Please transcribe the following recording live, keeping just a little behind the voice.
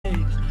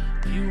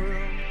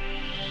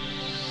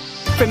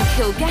From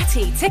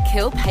Kilgetty to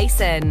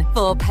Kilpayson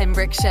for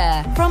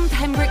Pembrokeshire. From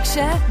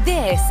Pembrokeshire,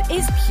 this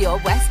is Pure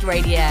West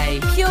Radio.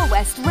 Pure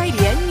West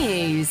Radio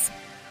News.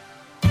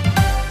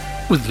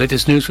 With the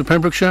latest news for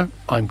Pembrokeshire,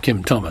 I'm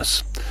Kim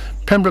Thomas.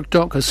 Pembroke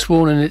Dock has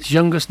sworn in its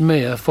youngest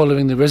mayor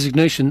following the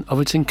resignation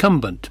of its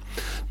incumbent.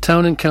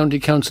 Town and County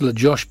Councillor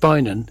Josh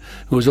Bynan,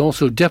 who is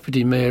also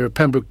Deputy Mayor of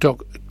Pembroke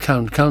Dock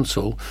Town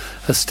Council,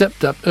 has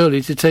stepped up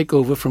early to take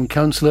over from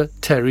Councillor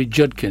Terry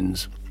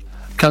Judkins.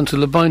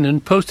 Councillor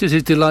Bynan posted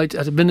his delight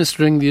at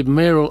administering the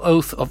mayoral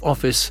oath of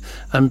office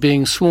and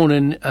being sworn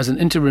in as an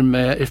interim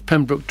mayor of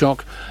Pembroke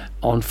Dock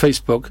on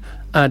Facebook,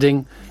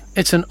 adding,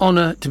 "It's an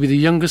honour to be the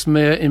youngest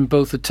mayor in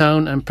both the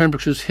town and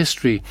Pembrokeshire's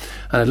history,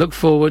 and I look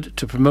forward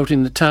to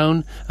promoting the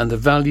town and the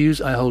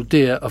values I hold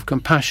dear of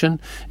compassion,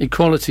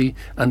 equality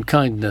and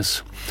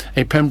kindness."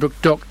 A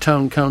Pembroke Dock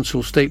Town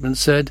Council statement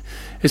said,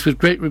 "It's with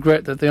great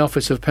regret that the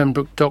office of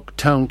Pembroke Dock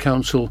Town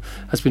Council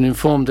has been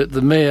informed that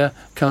the Mayor,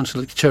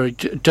 Councillor Terry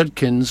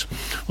Judkins,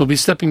 will be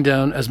stepping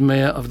down as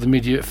Mayor of the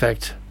immediate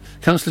effect."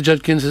 Councillor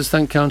Judkins has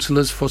thanked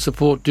councillors for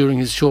support during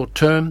his short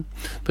term,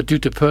 but due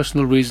to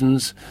personal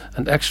reasons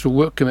and extra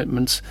work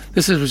commitments,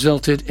 this has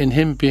resulted in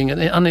him being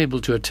unable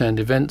to attend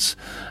events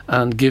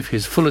and give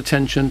his full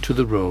attention to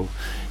the role.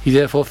 He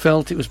therefore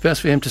felt it was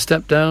best for him to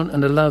step down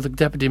and allow the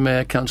Deputy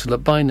Mayor, Councillor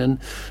Bynan,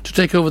 to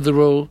take over the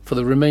role for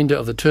the remainder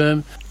of the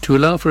term to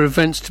allow for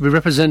events to be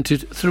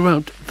represented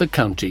throughout the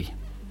county.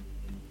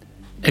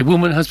 A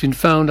woman has been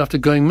found after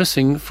going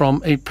missing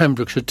from a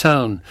Pembrokeshire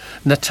town.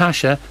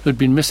 Natasha, who had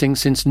been missing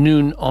since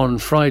noon on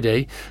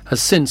Friday,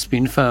 has since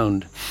been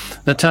found.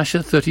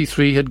 Natasha,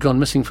 33, had gone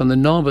missing from the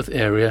Narberth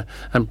area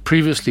and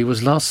previously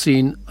was last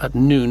seen at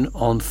noon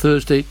on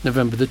Thursday,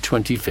 November the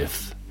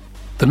 25th.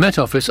 The Met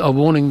Office are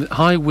warning that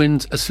high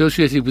winds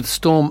associated with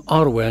Storm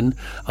Arwen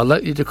are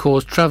likely to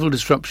cause travel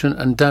disruption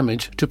and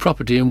damage to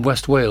property in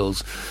West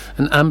Wales.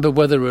 An amber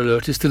weather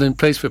alert is still in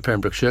place for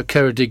Pembrokeshire,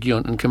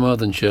 Ceredigion and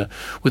Carmarthenshire,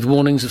 with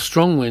warnings of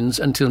strong winds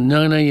until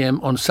 9 a.m.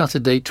 on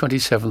Saturday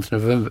 27th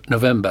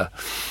November.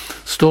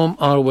 Storm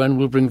Arwen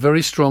will bring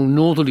very strong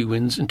northerly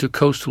winds into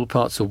coastal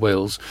parts of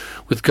Wales,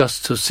 with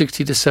gusts of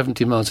 60 to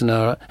 70 miles an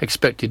hour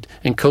expected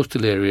in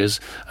coastal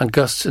areas and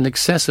gusts in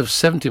excess of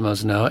 70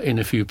 miles an hour in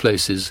a few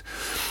places.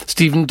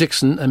 Stephen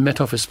Dixon, a Met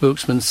Office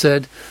spokesman,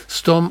 said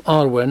Storm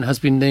Arwen has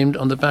been named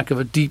on the back of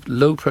a deep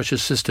low-pressure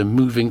system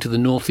moving to the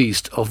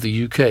northeast of the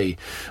UK,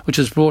 which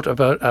has brought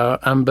about our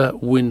amber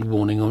wind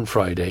warning on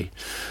Friday.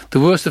 The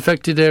worst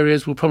affected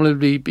areas will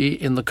probably be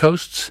in the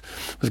coasts,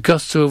 with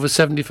gusts over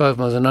 75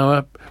 miles an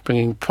hour,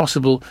 bringing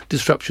possible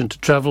disruption to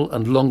travel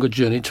and longer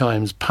journey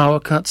times, power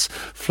cuts,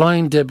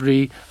 flying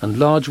debris and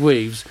large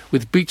waves,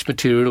 with beach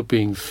material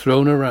being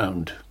thrown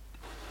around.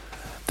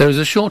 There is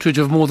a shortage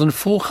of more than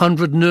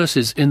 400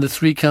 nurses in the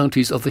three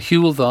counties of the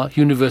Hywel Dda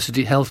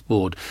University Health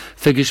Board.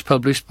 Figures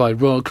published by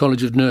Royal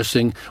College of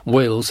Nursing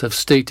Wales have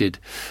stated.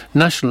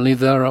 Nationally,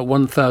 there are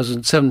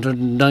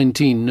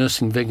 1,719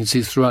 nursing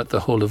vacancies throughout the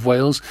whole of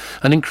Wales,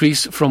 an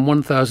increase from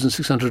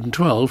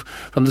 1,612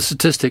 from the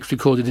statistics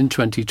recorded in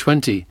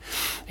 2020.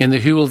 In the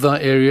Hywel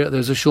Dda area, there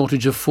is a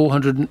shortage of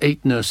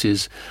 408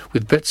 nurses,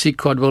 with Betsy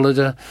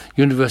Cadwaladr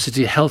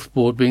University Health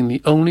Board being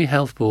the only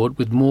health board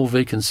with more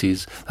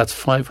vacancies. That's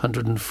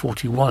 541.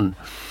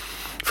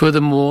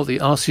 Furthermore, the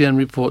RCN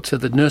report said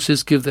that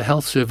nurses give the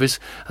health service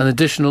an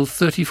additional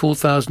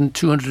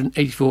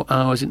 34,284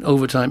 hours in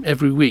overtime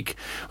every week,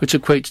 which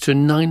equates to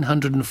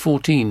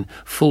 914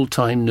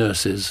 full-time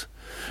nurses.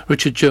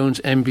 Richard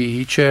Jones,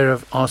 MBE, chair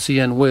of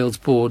RCN Wales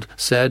Board,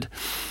 said,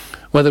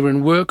 "Whether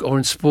in work or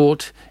in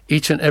sport,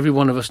 each and every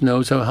one of us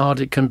knows how hard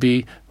it can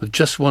be with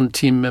just one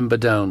team member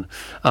down.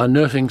 Our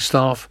nursing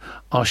staff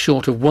are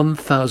short of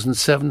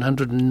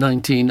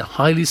 1,719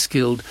 highly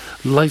skilled,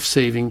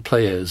 life-saving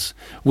players.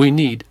 We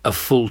need a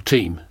full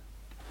team."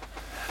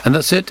 And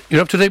that's it.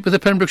 You're up to date with the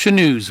Pembrokeshire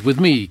News with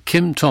me,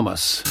 Kim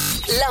Thomas.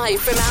 Live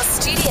from our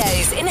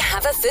studios in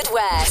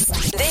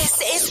Haverfordwest,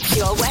 this is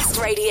Pure West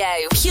Radio.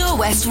 Pure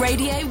West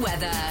Radio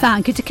weather.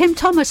 Thank you to Kim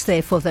Thomas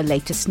there for the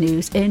latest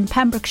news in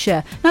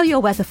Pembrokeshire. Now your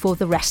weather for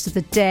the rest of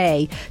the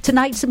day.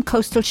 Tonight some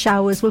coastal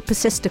showers will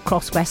persist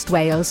across West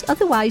Wales.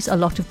 Otherwise a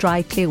lot of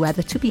dry, clear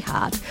weather to be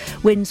had.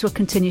 Winds will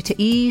continue to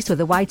ease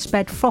with a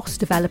widespread frost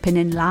developing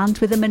inland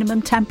with a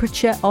minimum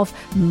temperature of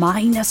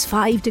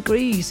 -5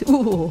 degrees.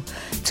 Ooh.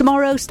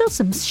 Tomorrow still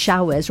some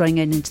showers running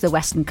into the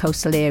western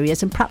coastal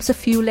areas and perhaps a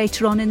few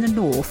later on in the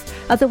north.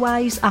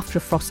 Otherwise, after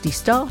a frosty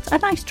start, a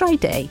nice dry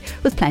day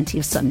with plenty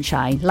of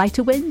sunshine.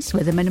 Lighter winds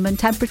with a minimum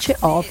temperature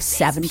of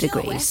 7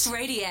 degrees. West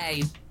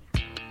Radio.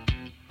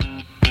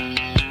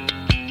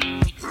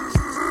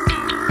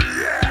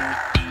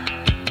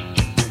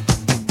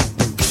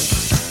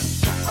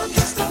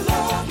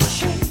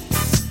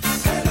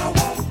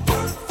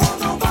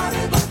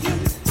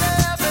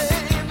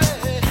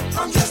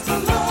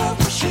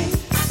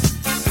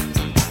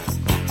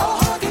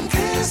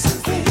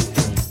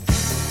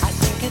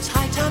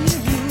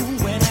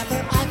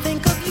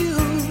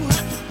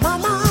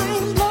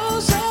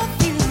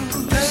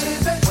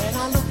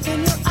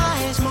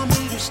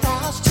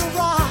 Stars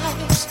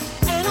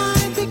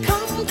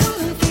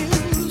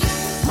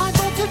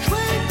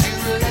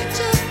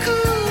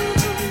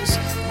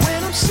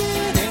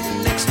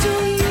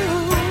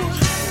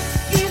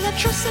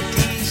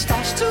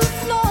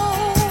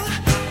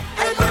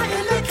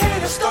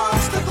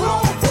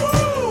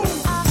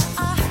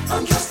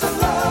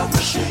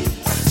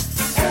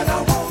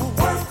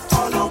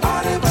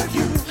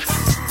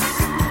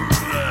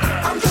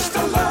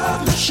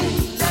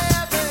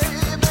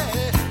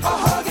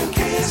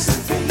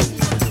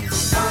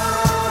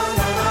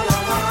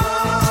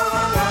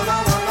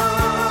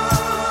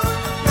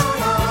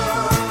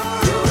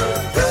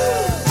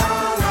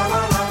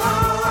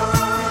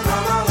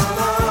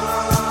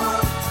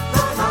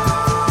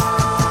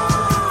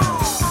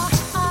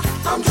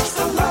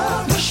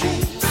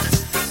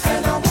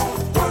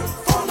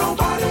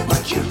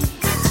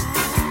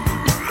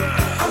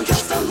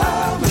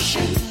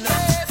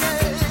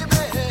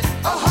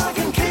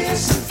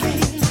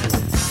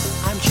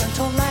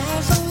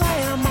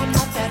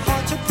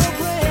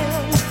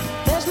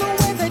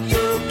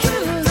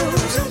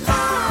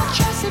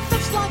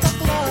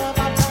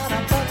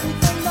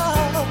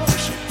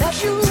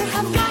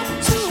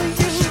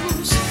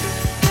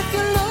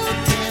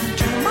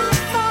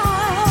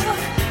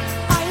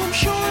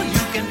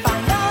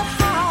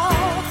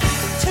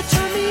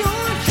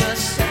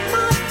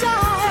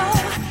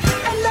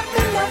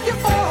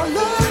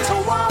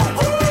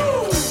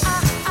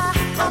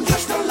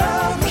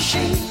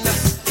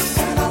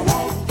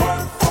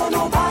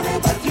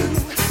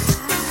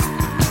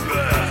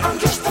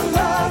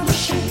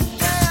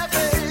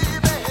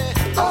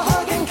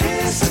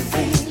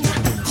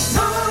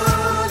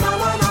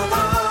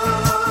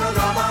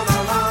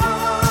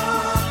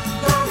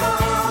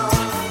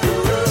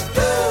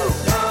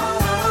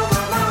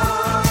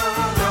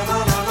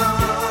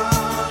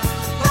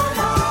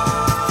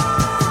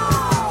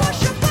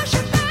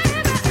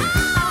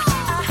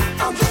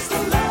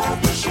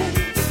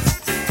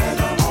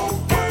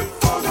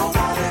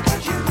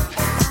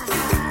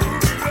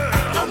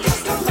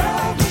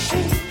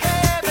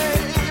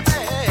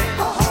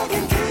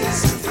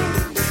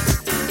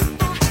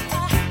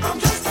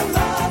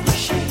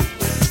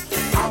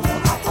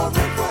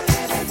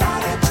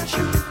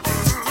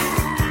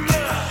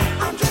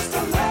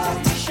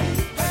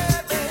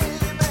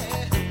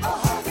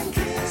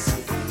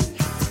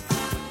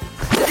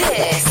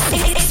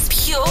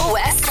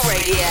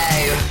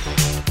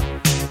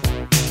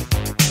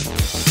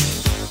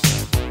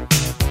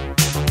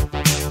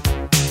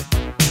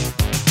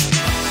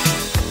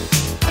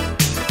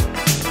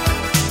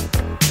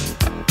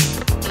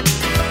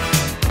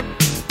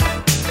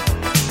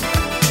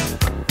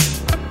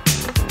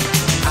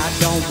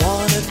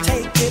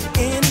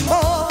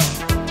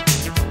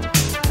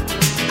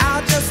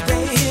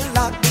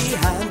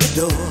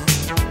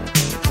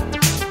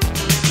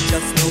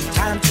Just no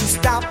time to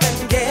stop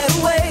and get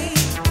away.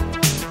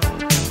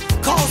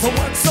 'Cause I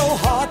work so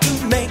hard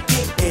to make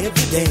it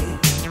every day.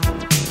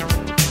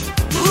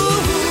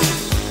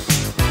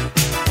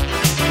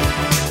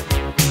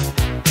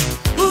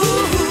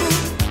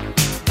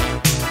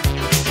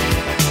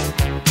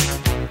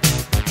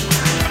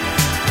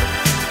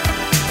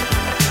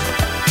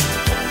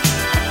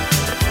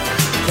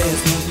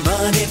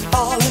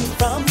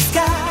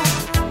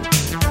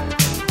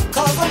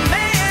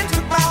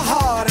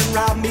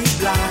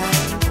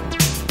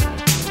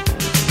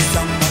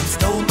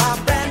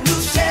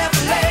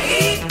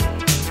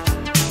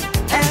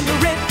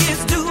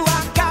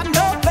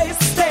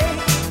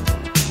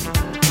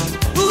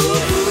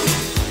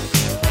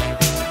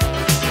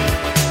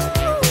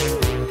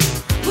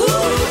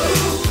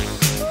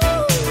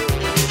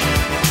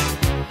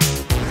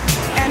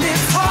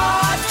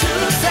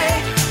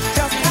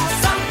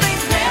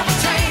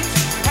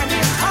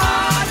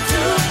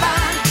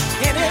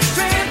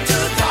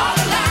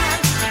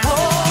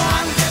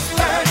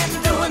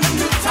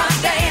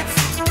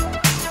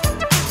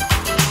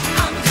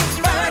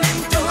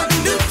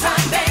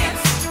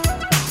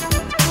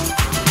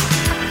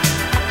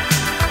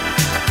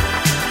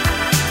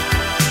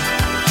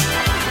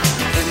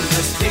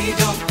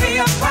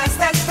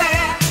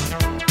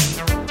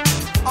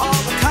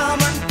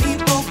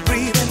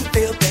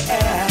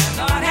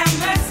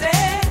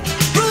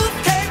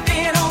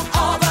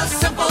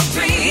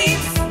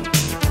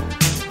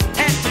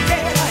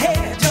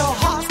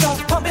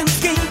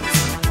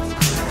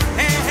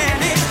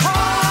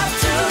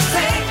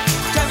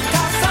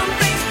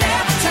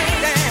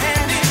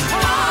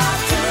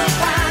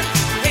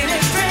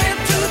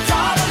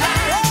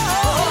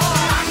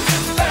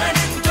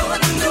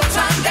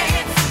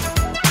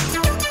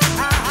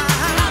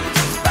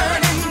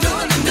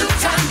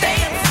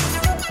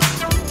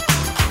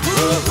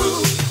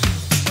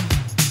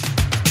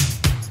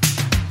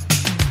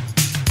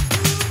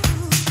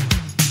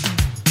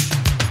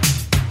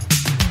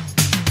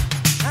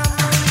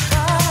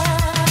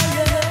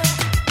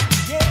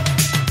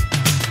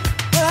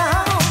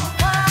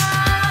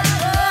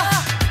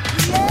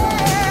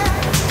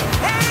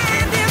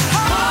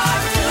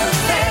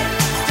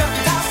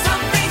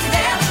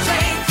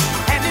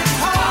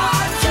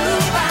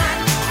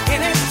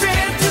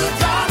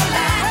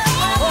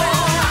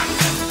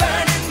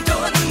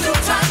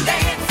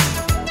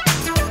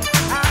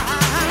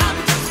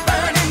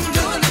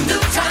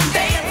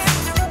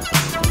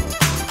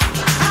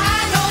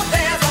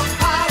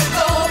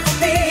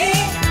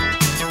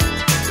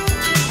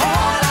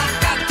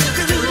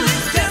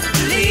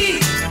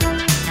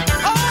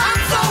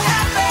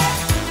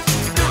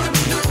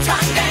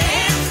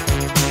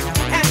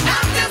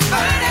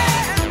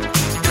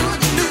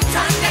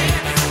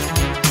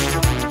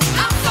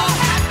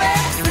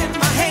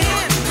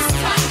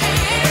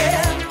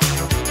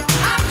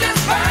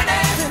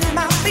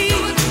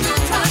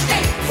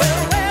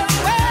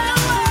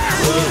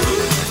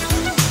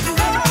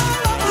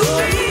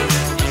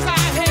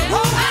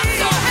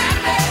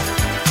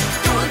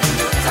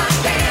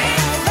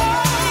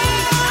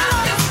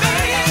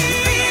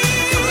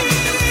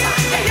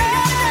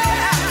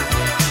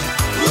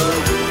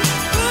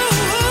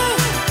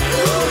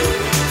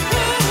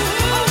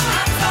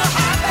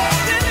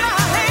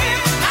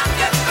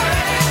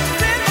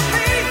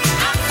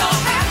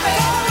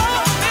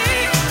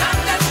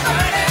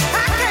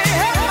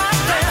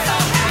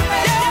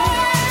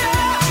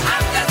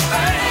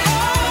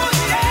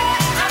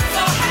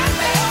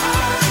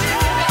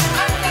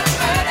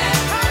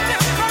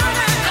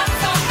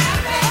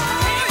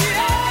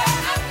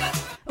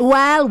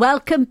 Well,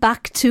 welcome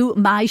back to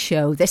my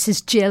show. This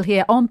is Jill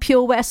here on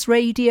Pure West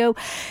Radio.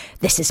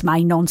 This is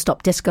my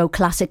non-stop disco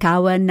classic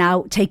hour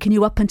now, taking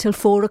you up until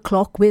 4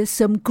 o'clock with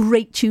some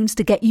great tunes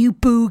to get you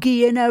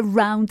boogieing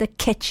around the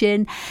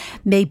kitchen.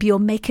 Maybe you're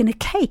making a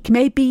cake.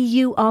 Maybe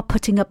you are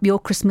putting up your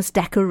Christmas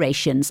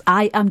decorations.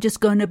 I am just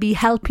going to be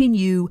helping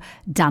you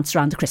dance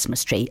around the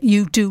Christmas tree.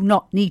 You do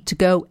not need to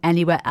go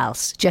anywhere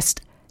else. Just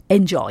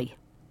enjoy.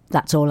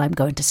 That's all I'm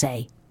going to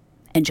say.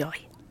 Enjoy.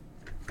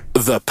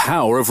 The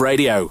power of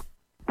radio.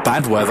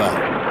 Bad weather.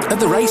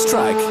 At the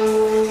racetrack.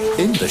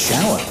 In the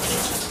shower.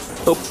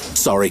 Oh,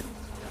 sorry.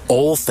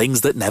 All things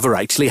that never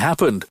actually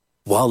happened.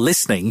 While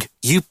listening,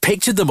 you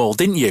pictured them all,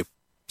 didn't you?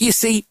 You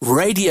see,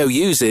 radio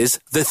uses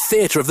the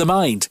theatre of the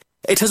mind.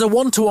 It has a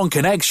one-to-one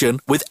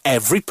connection with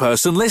every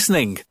person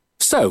listening.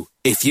 So,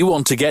 if you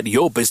want to get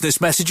your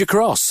business message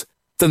across,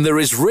 then there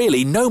is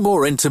really no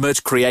more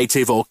intimate,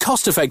 creative or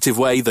cost-effective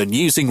way than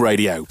using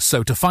radio.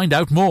 So to find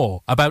out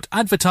more about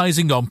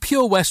advertising on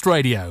Pure West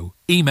Radio,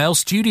 email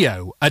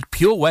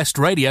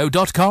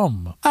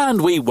studio@purewestradio.com.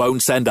 And we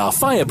won't send our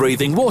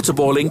fire-breathing,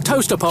 water-boiling,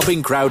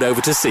 toaster-popping crowd over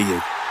to see you.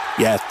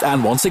 Yeah,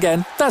 and once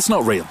again, that's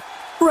not real.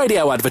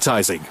 Radio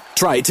advertising.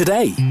 Try it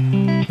today.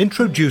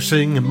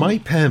 Introducing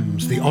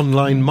MyPems, the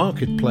online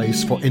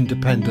marketplace for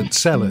independent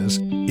sellers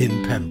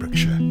in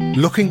Pembrokeshire.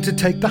 Looking to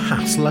take the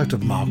hassle out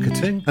of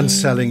marketing and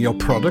selling your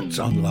products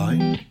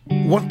online?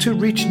 Want to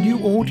reach new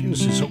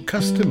audiences or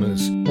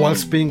customers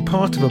whilst being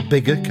part of a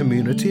bigger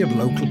community of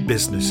local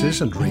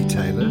businesses and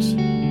retailers?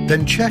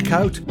 Then check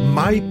out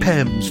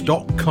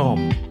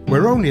mypems.com.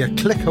 We're only a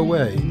click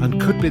away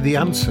and could be the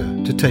answer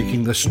to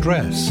taking the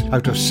stress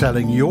out of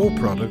selling your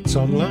products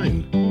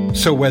online.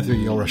 So whether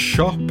you're a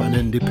shop, an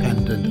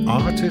independent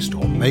artist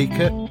or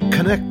maker,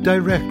 connect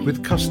direct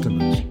with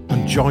customers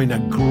and join a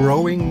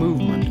growing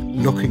movement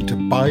looking to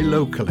buy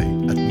locally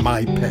at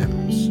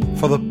MyPems.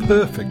 For the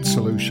perfect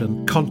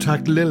solution,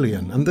 contact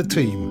Lillian and the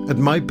team at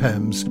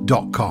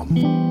mypems.com.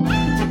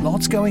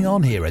 Lots going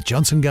on here at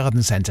Johnson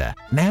Garden Centre.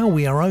 Now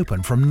we are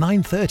open from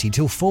 9:30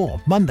 till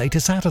 4, Monday to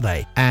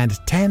Saturday, and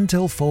 10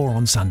 till 4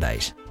 on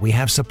Sundays. We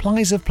have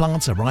supplies of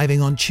plants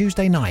arriving on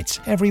Tuesday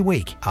nights every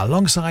week,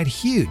 alongside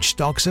huge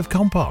stocks of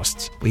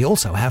composts. We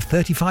also have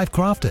 35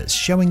 crafters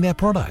showing their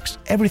products,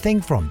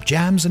 everything from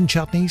jams and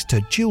chutneys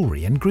to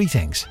jewellery and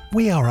greetings.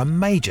 We are a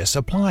major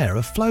supplier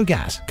of flow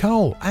gas,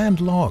 coal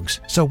and logs,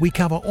 so we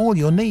cover all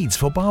your needs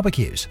for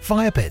barbecues,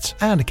 fire pits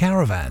and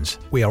caravans.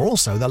 We are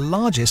also the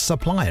largest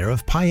supplier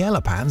of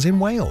paella pans in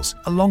Wales,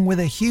 along with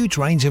a huge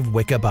range of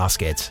wicker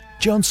baskets.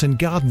 Johnson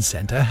Garden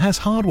Centre has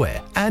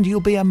hardware, and you'll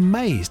be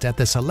amazed at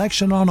the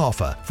selection on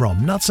offer,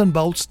 from nuts and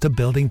bolts to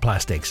building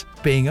plastics.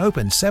 Being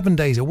open 7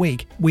 days a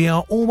week, we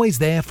are always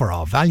there for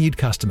our valued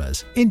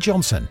customers. In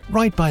Johnson,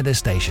 right by the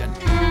station.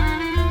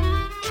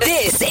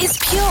 This is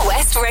Pure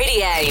West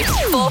Radio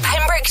for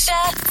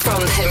Pembrokeshire,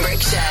 from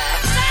Pembrokeshire.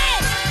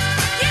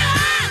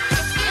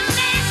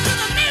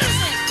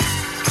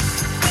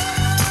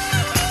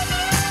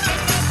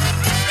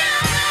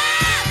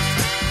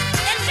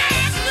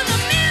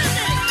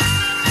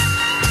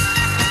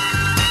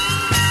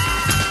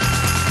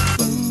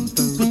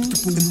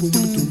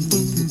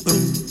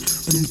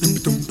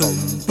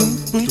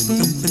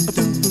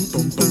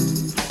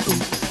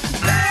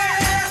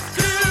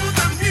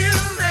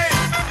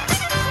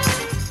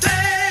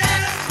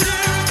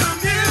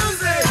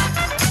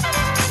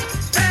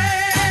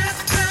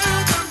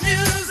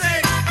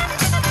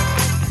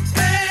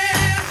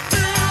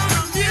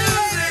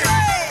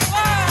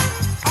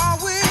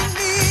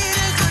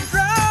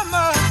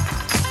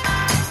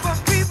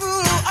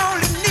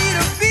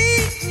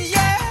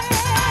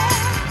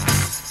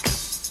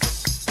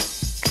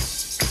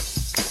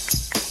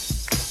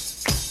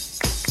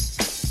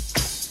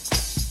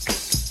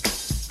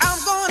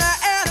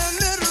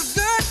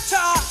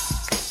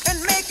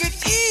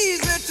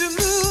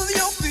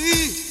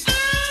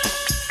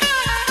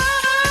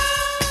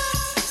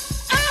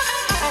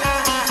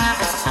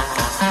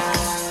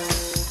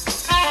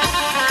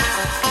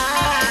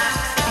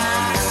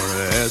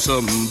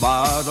 Some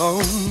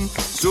bottom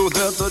so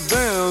that the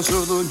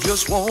dancer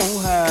just won't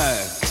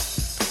hide.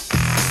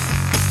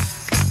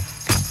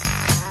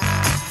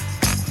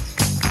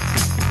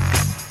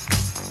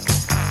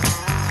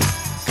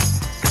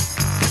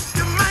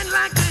 You might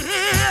like to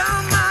hear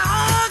my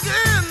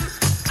organ.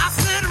 I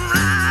said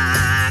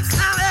right,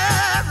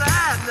 solid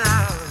right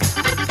now.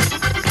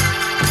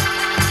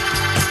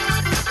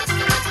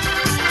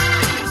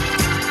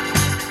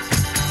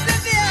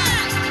 Cynthia,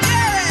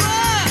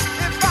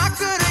 yeah, if I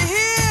could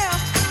hear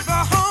the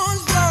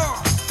horns blow,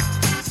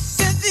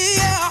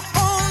 Cynthia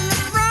on the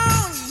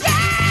throne,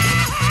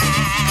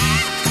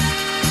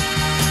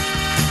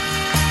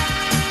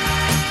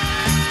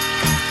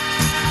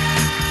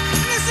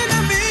 listen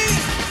to me.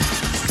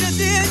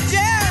 Cynthia and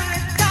Jerry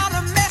got a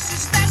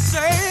message that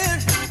said,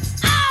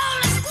 all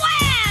the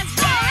squares,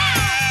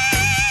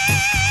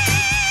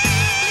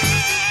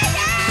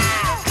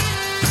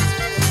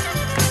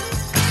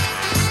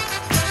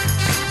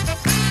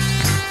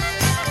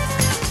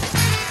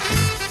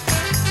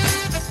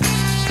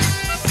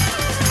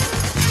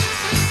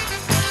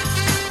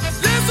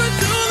 listen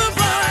to the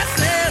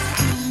voices.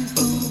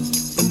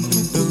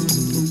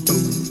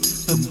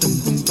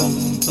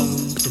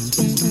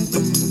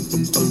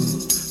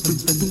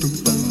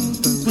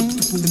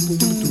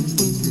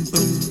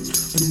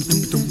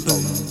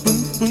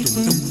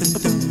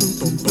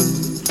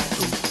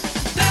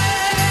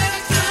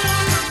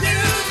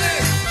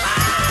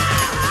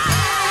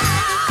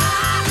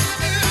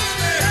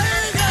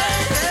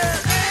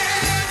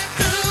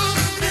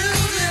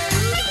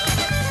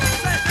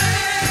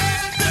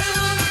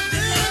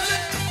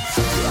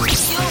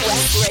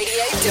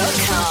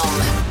 PureWestRadio.com.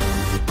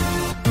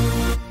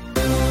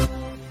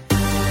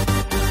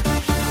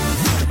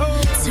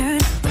 Turn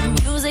up the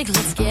music,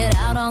 let's get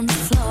out on the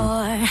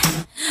floor.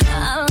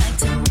 I like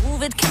to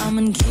move it, come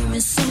and give me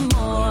some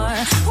more.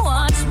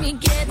 Watch me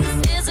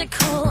getting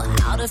physical,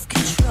 out of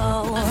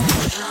control.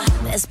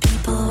 There's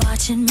people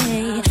watching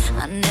me,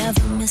 I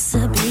never miss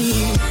a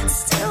beat.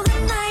 Still the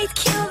night,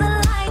 kill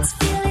the lights,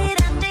 feel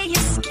it under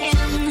your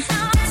skin.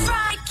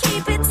 Try,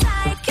 keep it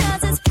tight,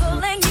 'cause it's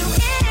pulling you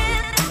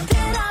in. Wrap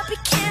it up, you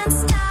can't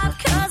stop,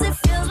 'cause it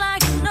feels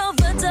like an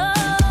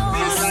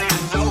overdose.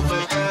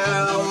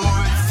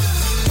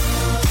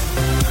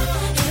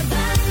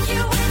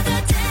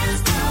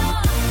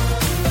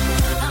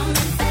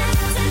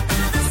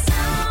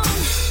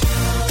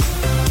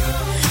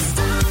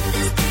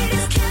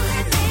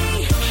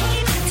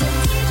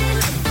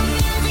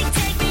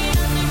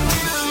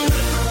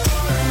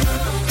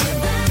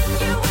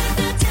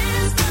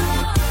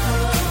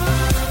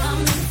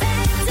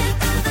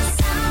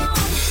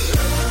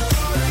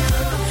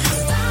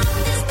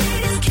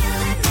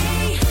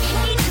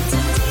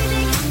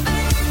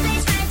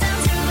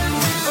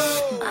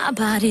 My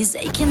body's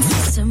aching,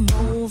 system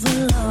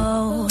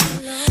overload.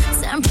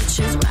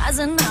 Temperatures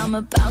rising, I'm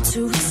about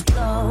to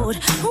explode.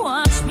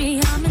 Watch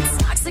me, I'm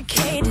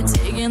intoxicated,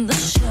 digging the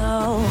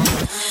show.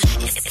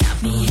 It's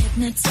got me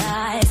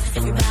hypnotized.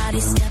 Everybody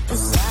step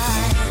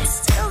aside.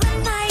 Still the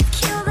night,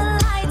 kill the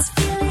lights,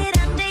 feel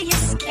it under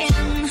your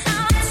skin.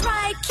 Eyes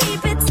right,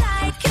 keep it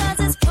tight, 'cause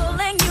it's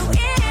pulling you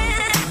in.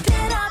 Wrap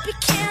it up, you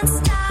can't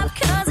stop,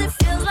 'cause it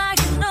feels like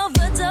an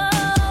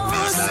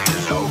overdose. Like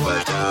an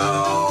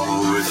overdose.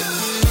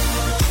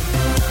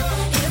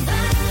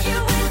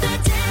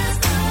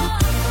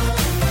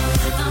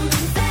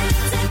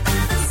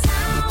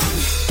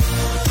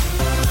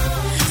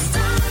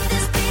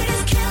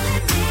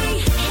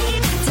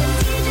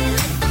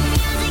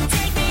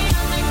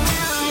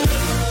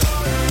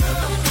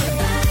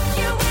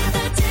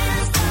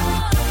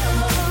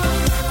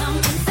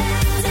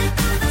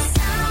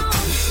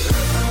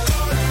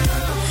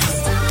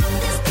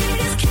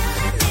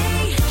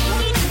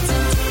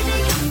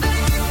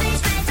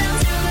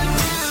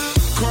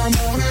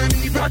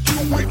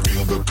 Evacuate,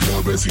 feel the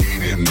club is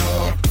heating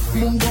up.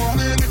 Move on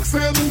and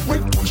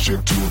accelerate, push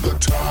it to the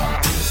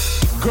top.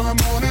 Come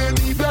on and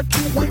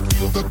evacuate,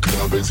 feel the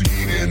club is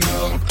heating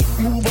up.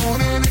 Move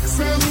on and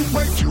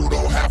accelerate, you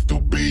don't have to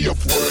be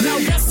afraid. Now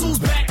guess who's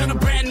back on a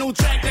brand new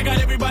track that got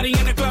everybody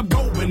in the club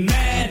going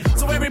mad.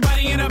 So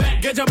everybody in the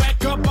back, get your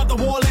back up off the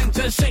wall and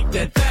just shake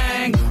that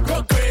thing.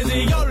 Go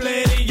crazy, yo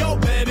lady, yo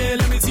baby,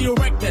 let me see you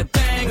wreck that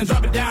thing and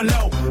drop it down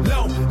low,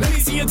 low. Let me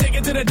see you take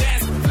it to the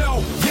dance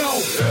floor, yo.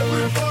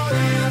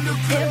 Everybody in the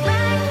club.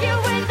 You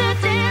with the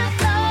dance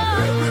floor.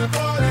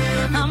 Everybody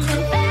in the I'm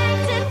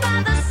infected by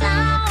the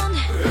sound.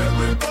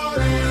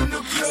 Everybody in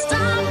the club.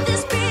 Stop,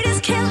 this beat is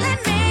killing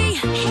me.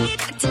 Heat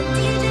to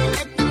DJ,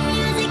 let the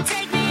music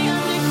take me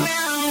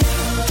underground.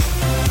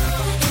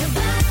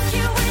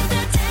 You with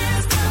the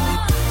dance floor.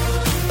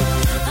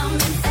 I'm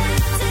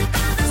infected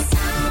by the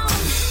sound.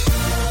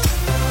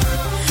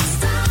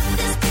 Stop,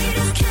 this beat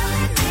is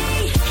killing me.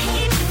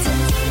 Heat to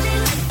DJ,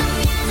 let the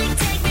music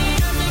take me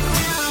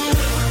underground.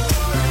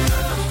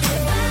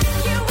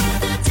 You with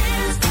the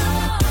dance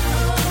floor.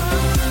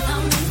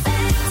 I'm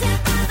infected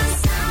by the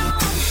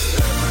sound.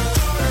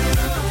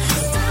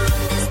 Stop,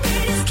 this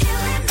beat is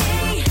killing me.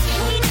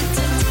 Heat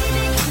to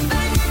DJ,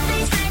 burn the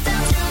things right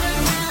down to the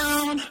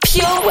ground.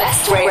 Pure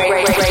West Radio.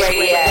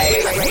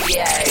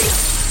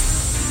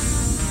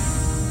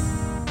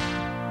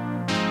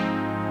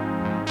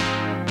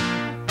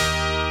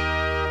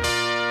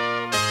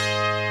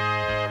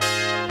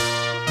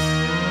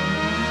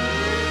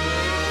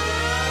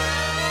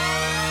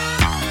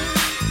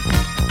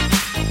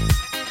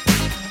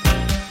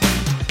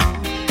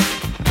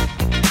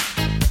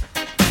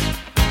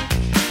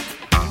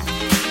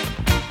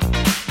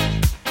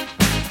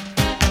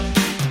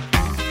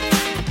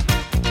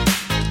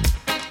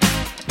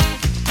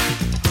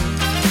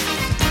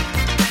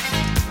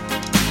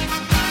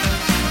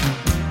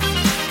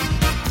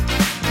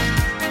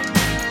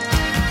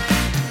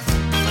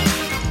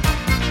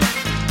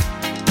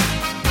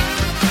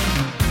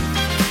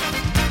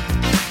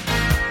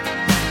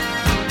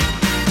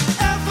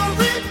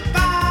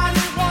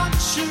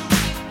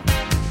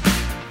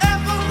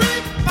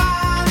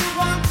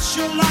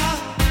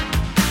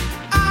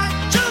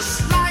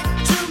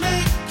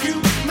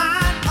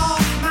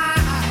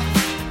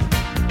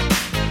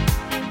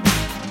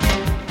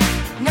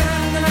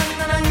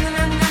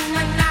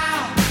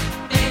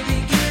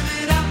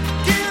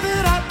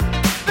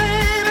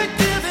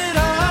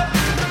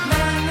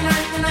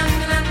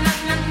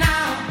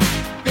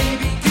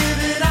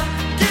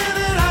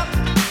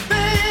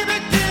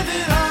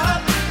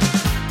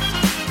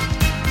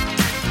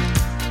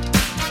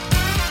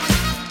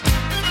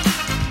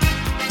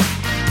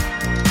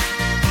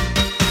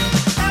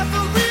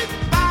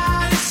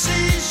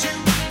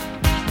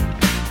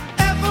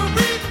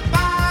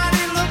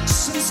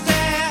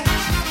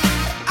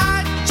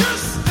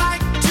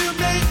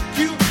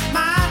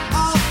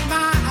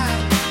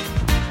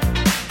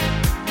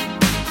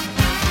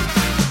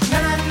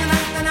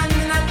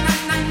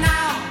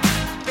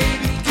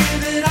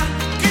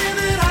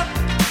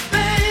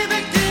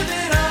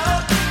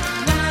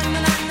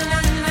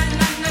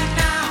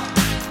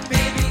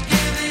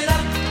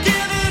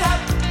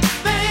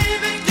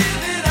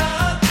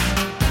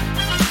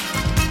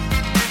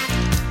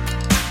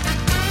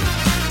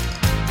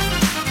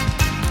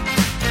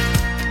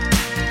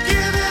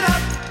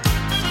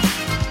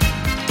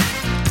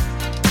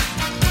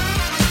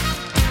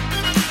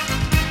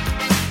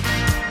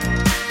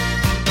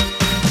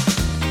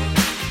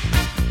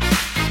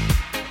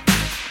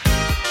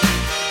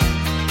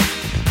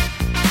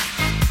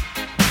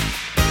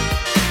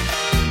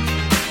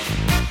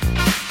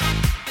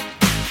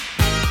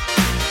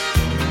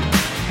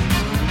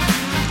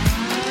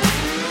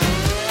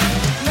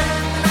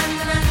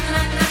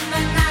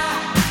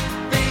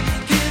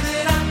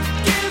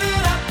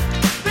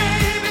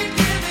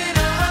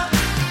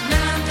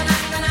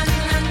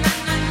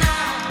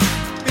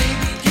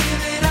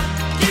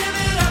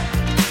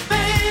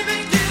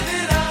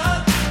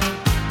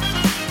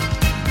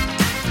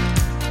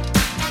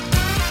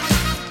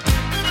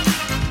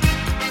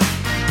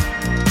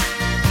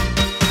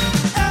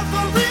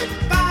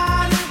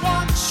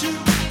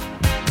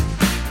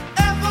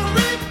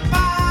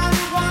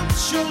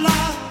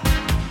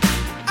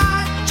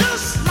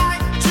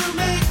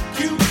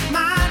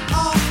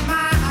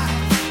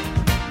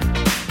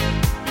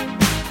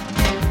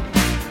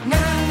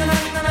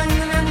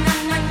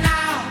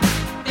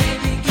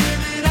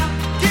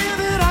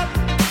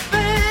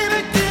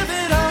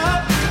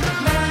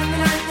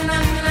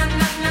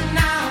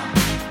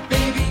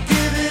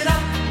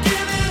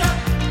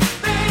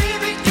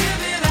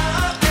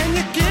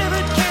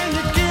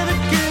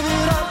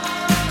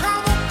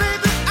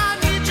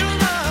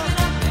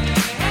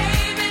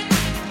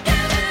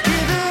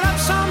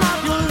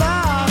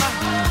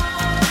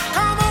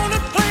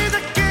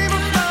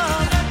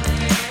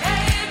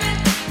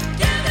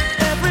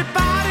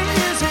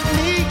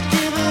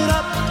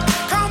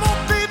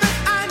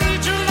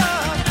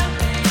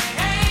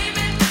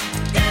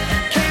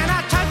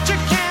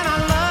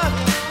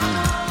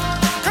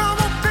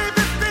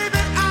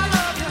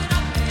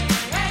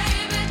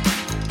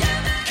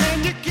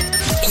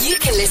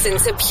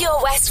 Listen to Pure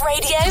West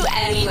Radio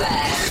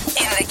anywhere.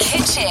 In the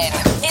kitchen,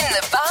 in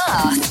the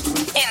bath,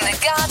 in the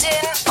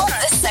garden, on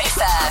the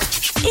sofa,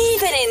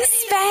 even in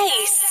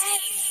space.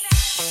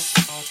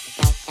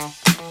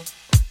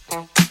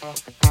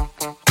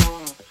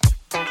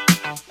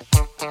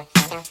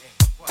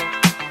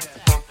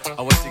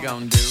 Oh, what you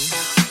gonna do?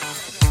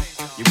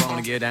 You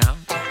wanna get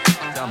down?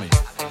 Tell me.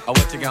 Oh,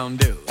 what you gonna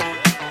do?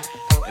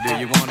 Do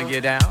you wanna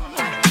get down?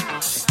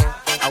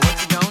 Oh,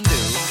 what you gonna do?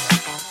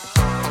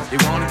 You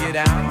wanna get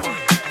down?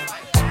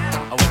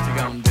 Oh, what you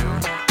gonna do?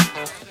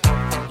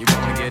 You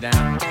wanna get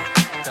down?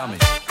 Tell me.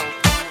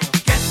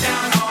 Get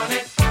down on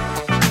it.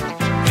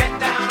 Get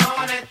down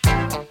on it.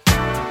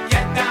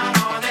 Get down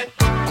on it.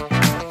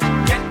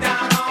 Get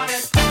down on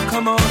it.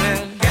 Come on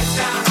in. Get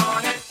down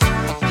on it.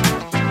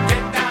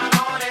 Get down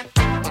on it.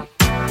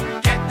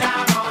 Get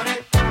down on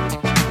it.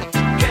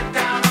 Get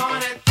down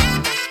on it.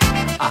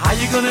 How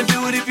you gonna do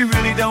it if you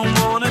really don't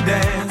wanna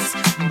dance?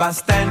 By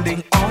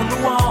standing on the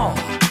wall.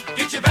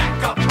 Get your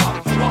back up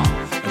off the wall.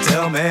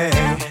 Tell me,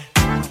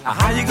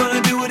 how you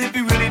gonna do it if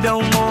you really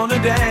don't wanna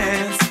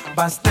dance?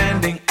 By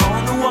standing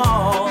on the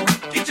wall.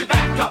 Get your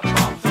back up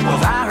off the wall.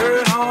 'Cause I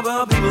heard all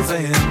the people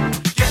saying,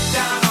 get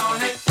down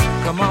on it.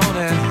 Come on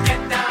and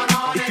get down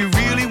on it. If you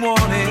really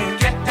want it,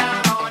 get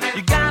down on it.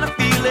 You gotta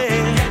feel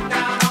it. Get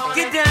down on it.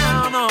 Get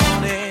down on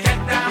it. Get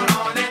down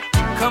on it.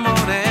 Come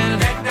on and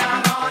get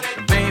down on it.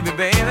 Baby,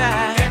 baby.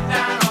 Get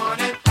down on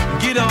it.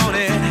 Get on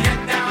it. Get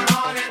down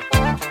on it.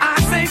 I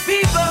say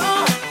people.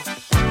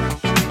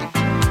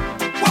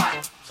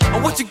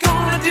 What you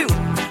gonna do?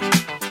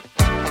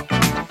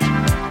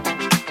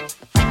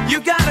 You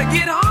gotta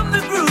get on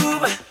the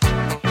groove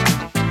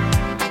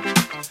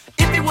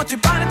if you want your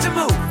body to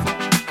move.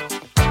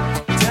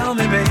 Tell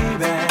me,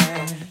 baby,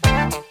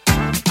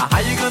 how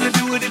you gonna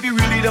do it if you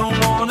really don't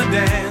wanna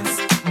dance?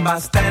 By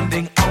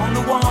standing on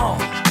the wall.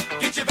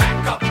 Get your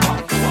back up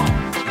off the wall.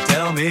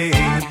 Tell me,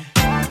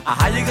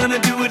 how you gonna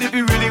do it if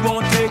you really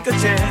won't take a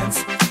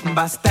chance?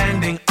 By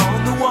standing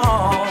on the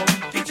wall.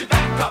 Get your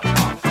back up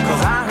off the wall.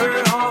 'Cause I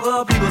heard all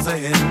the people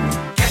saying,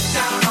 get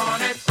down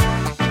on it.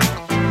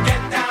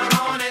 Get down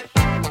on it.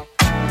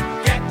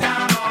 Get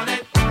down on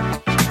it.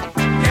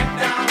 Get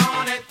down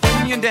on it.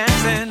 When you're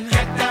dancing,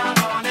 get down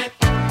on it.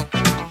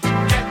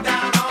 Get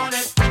down on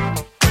it.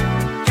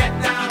 Get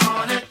down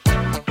on it.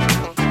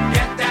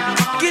 Get down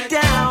on it. Get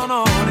down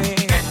on it.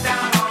 Get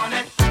down on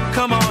it.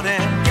 Come on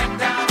and get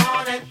down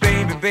on it.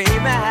 Baby,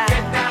 baby.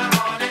 Get down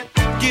on it.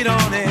 Get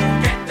on it.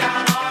 Get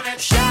down on it.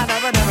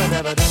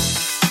 Sha-da-ba-da-ba-da-ba-da.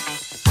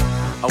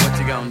 Oh, what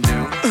you gonna do?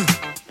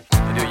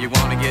 Do you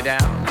wanna get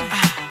down?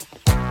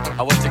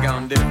 Oh, what you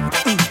gonna do?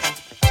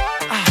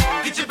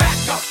 Get your back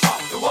up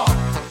off the wall.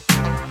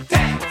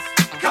 Dance,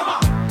 come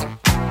on.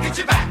 Get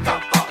your back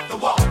up off the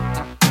wall.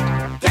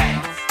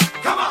 Dance,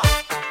 come on.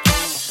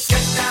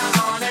 Get down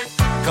on it.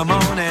 Come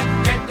on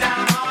and get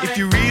down on it. If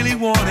you really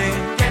want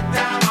it, get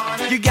down on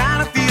it. You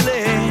gotta feel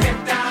it.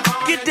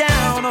 Get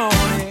down on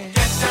it.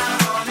 Get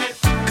down on it.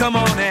 Get down on it. Come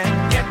on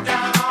and get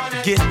down on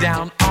it. Get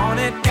down on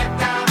it. Get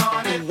down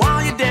on it.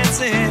 While you're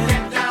dancing,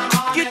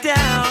 get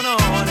down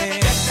on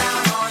it. Get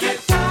down on it. Get down on it. Get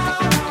down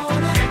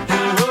on it.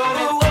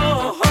 Oh,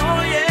 oh, oh,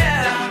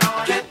 yeah.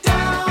 Get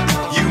down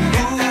on it. You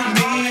move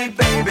me,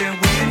 baby,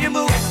 when you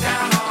move. Get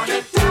down on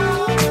it.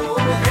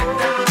 Get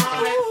down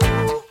on it.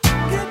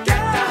 Get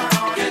down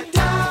on it. Get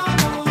down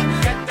on it.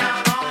 Get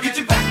down on it. Get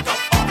your back up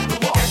off the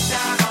wall. Get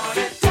down on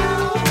it. Get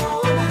down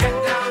on it. Get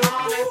down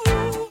on it.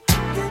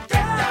 Get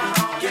down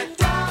on it. Get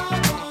down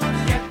on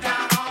it. Get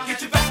down on it.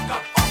 Get your back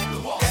up.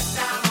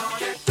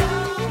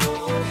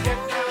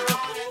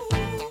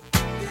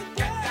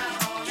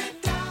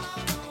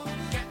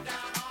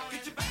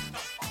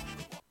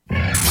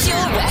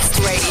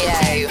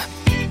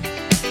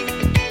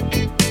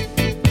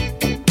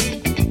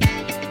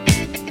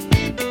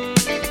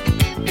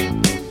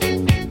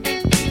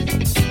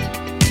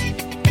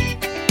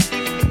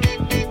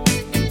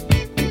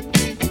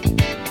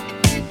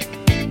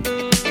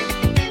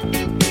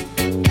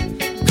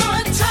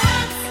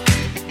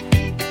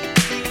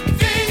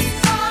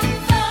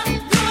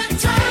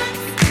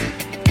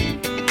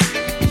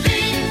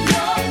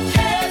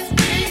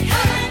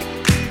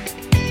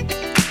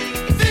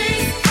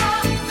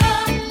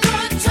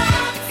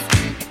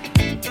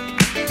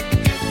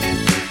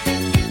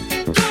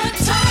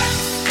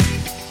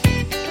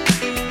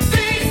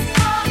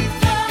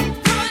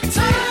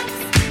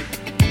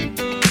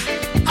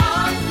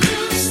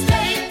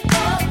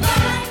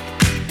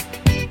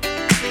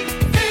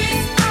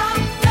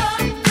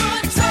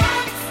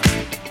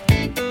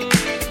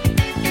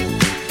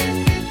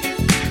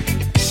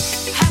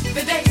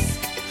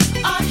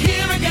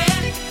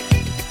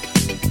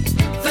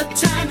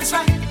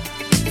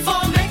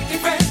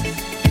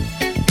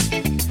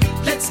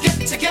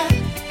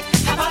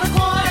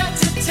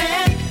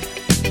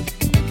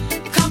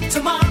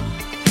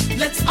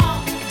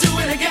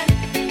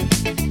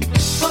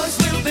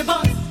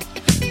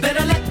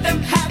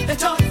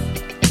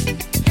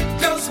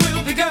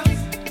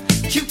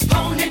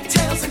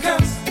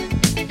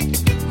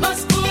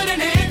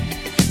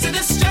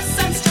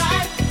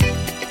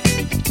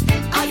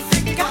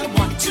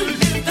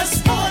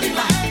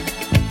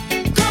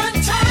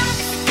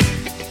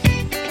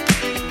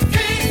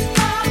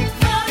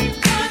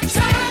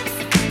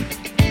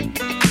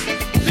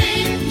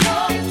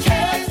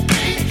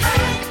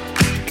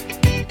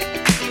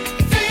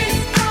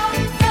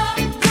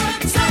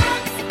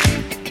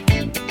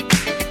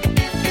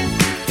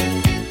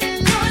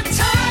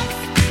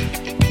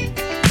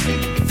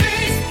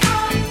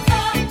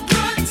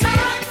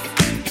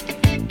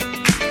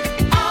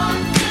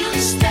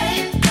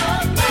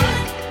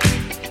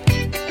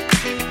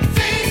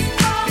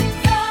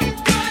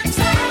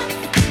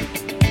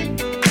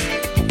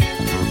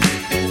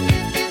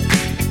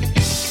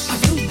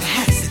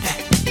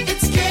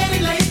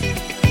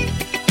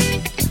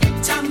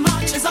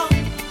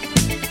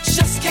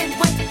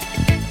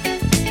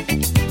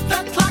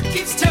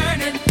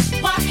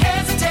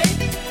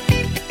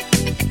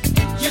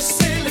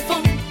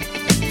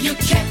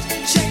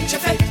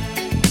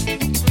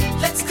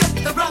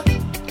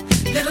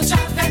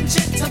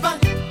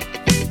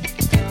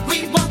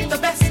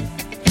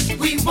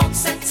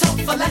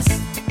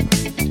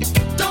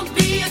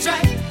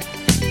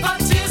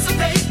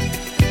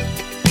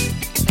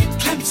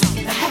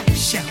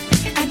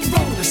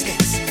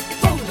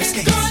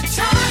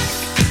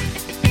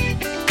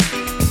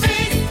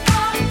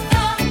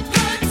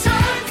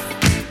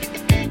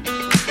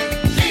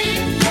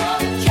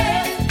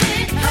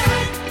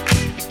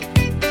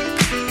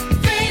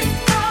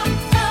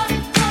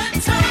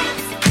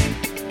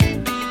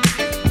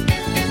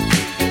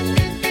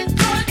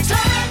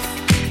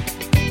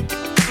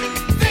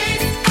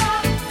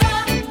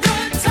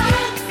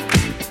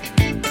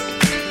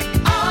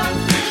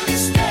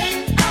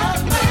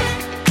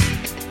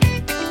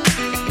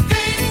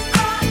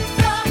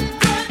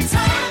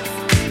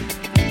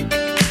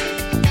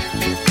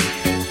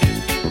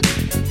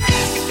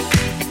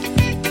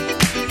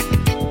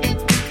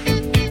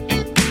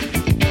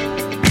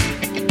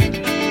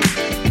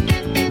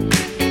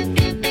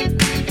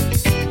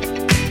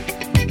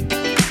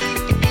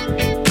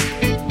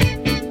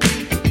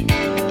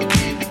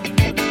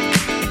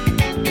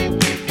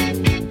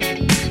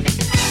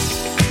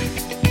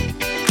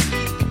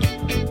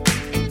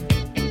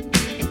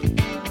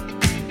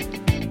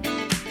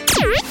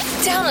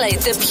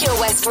 Download the Pure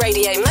West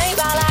Radio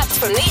mobile app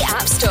from the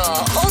App Store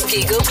or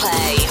Google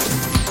Play.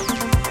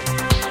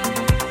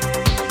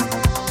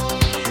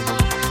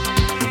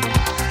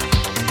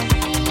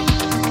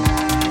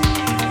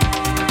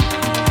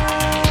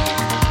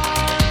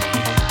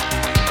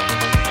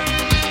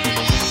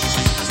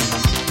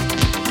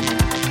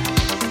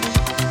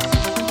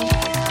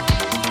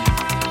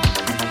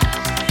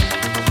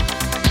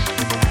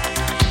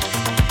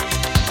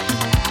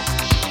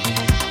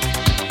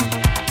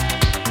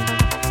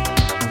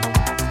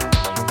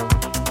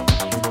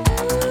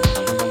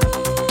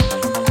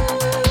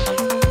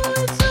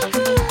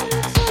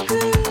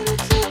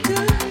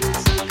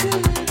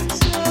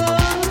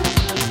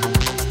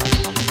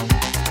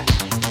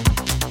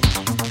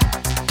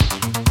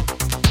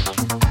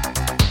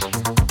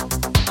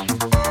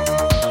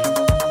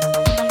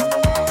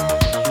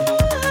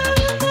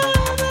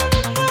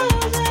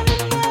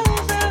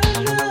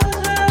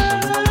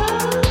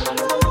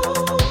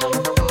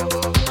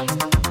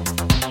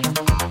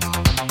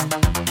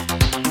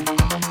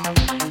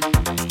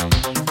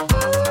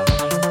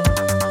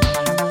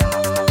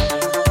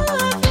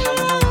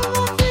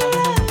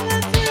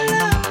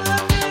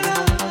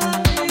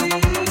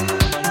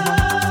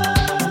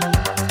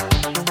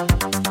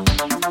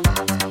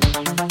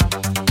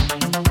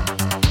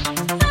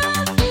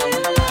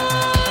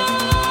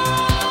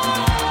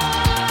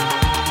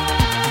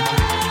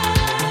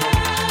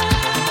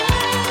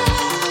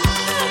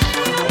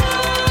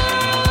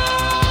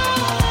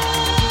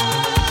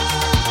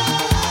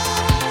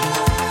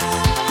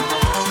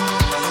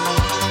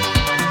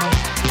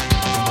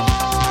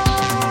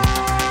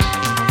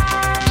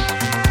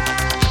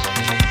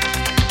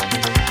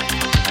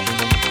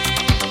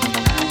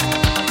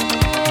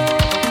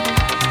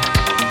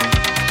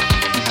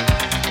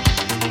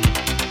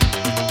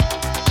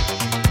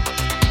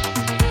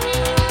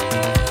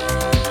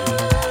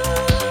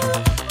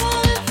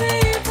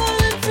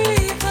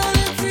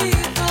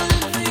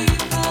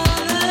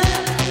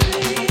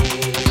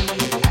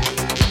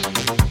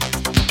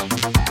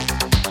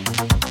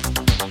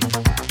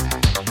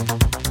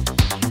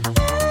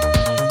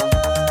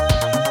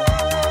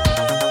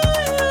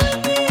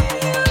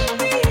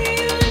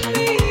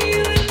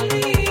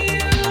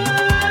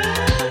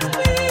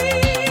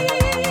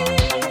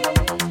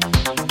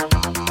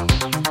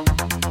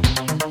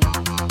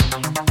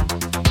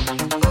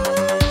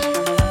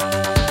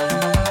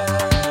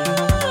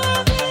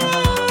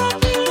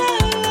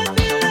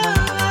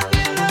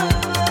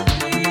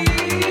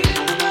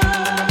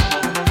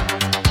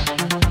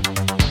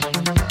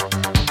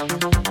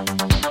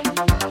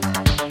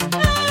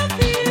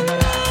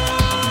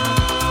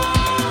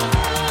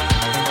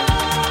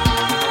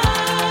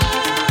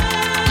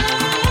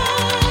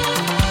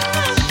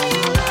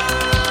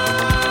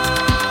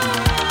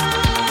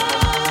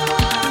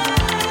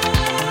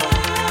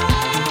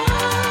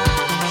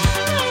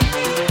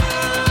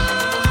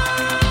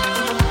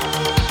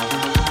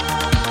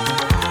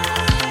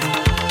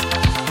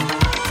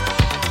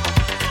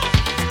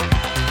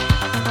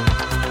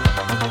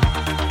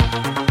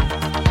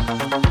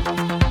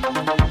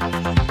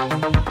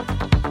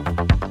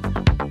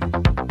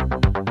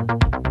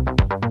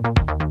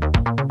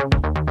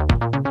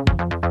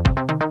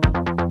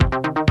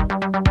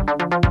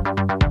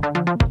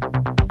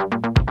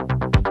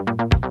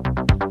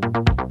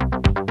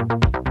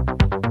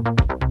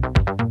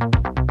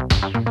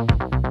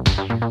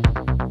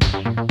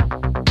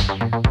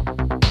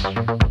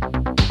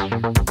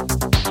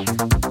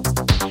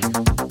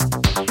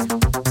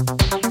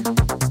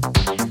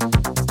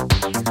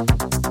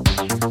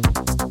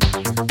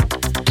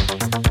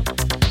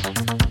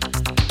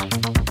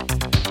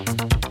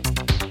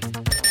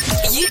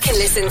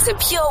 Listen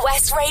to Pure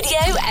West Radio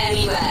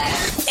anywhere.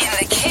 In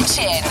the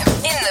kitchen,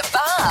 in the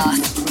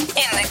bath,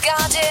 in the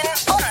garden,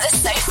 on the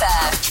sofa,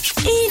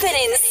 even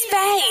in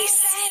space.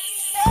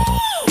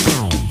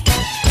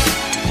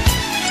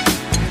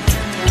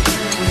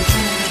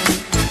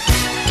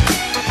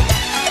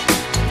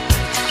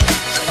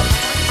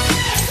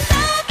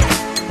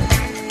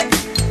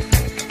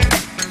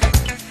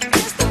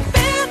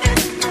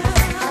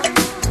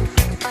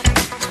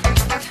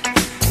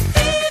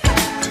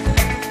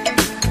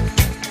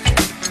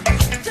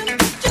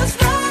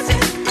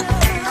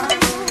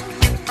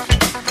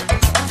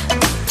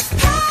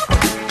 Power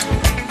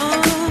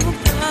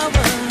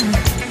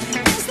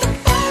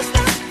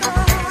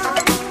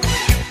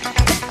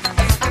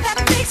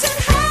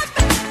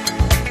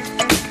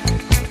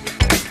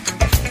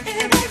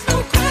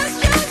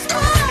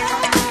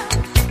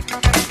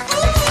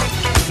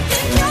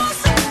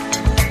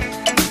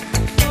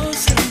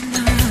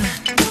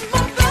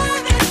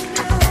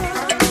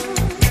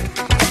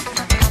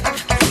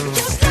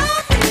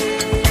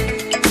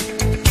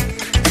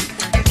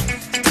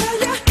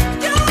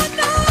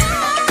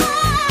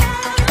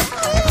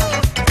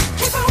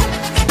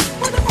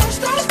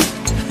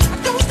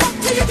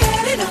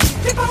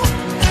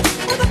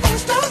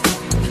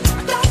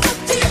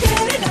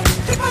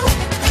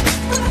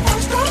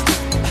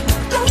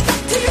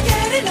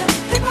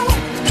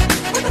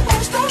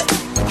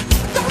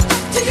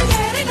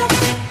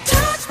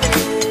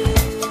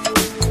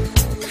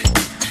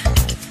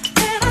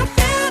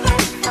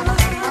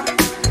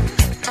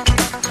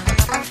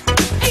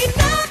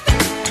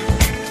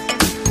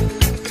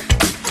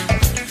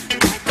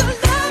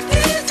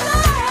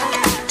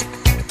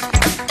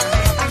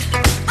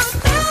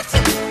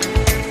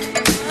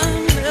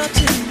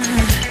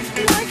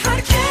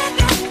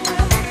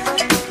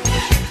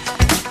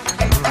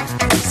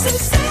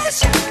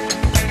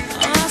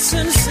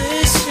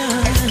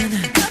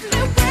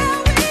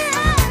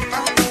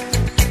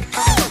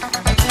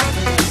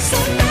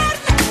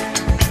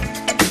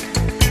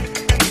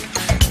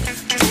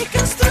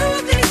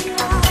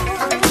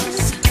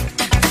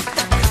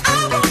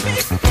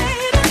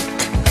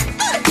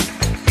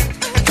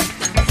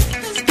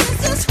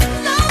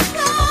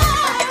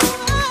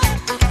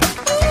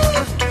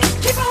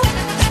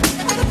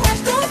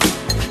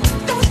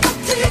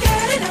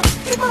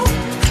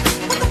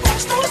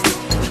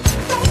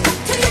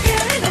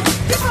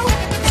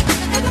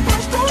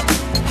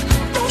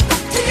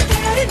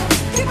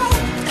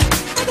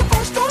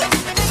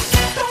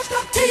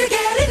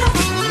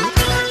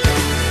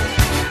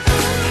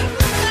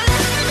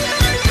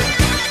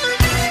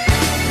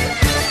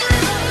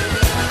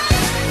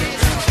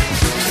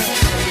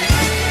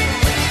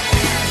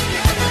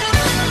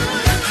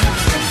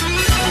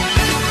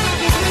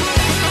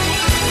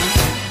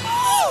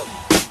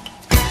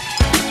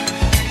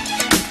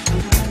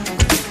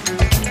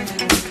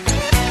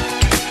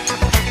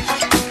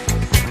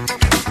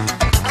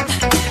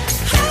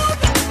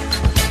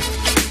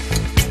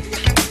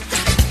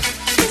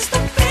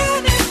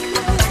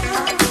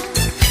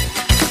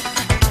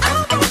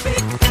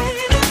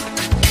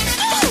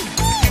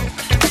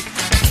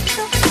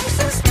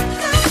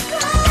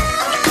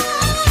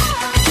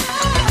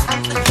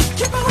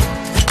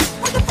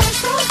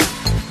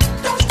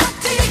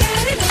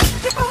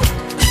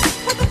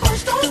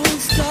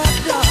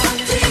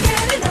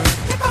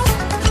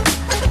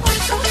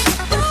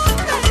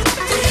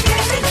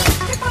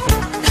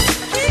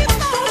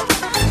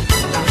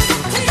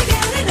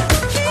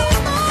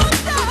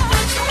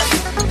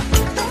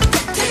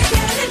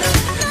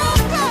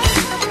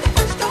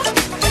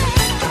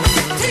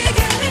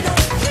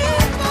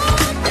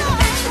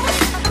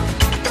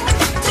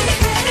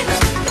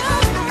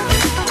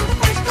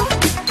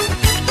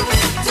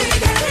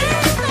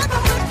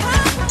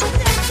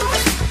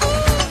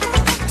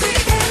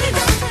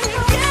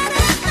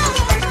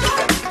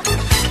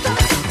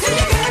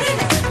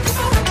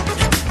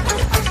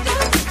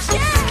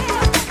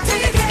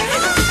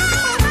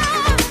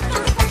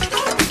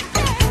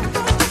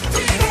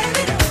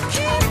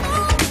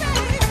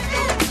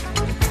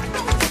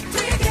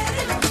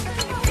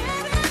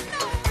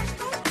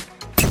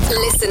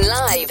Listen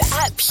live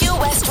at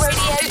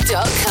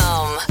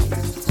purewestradio.com.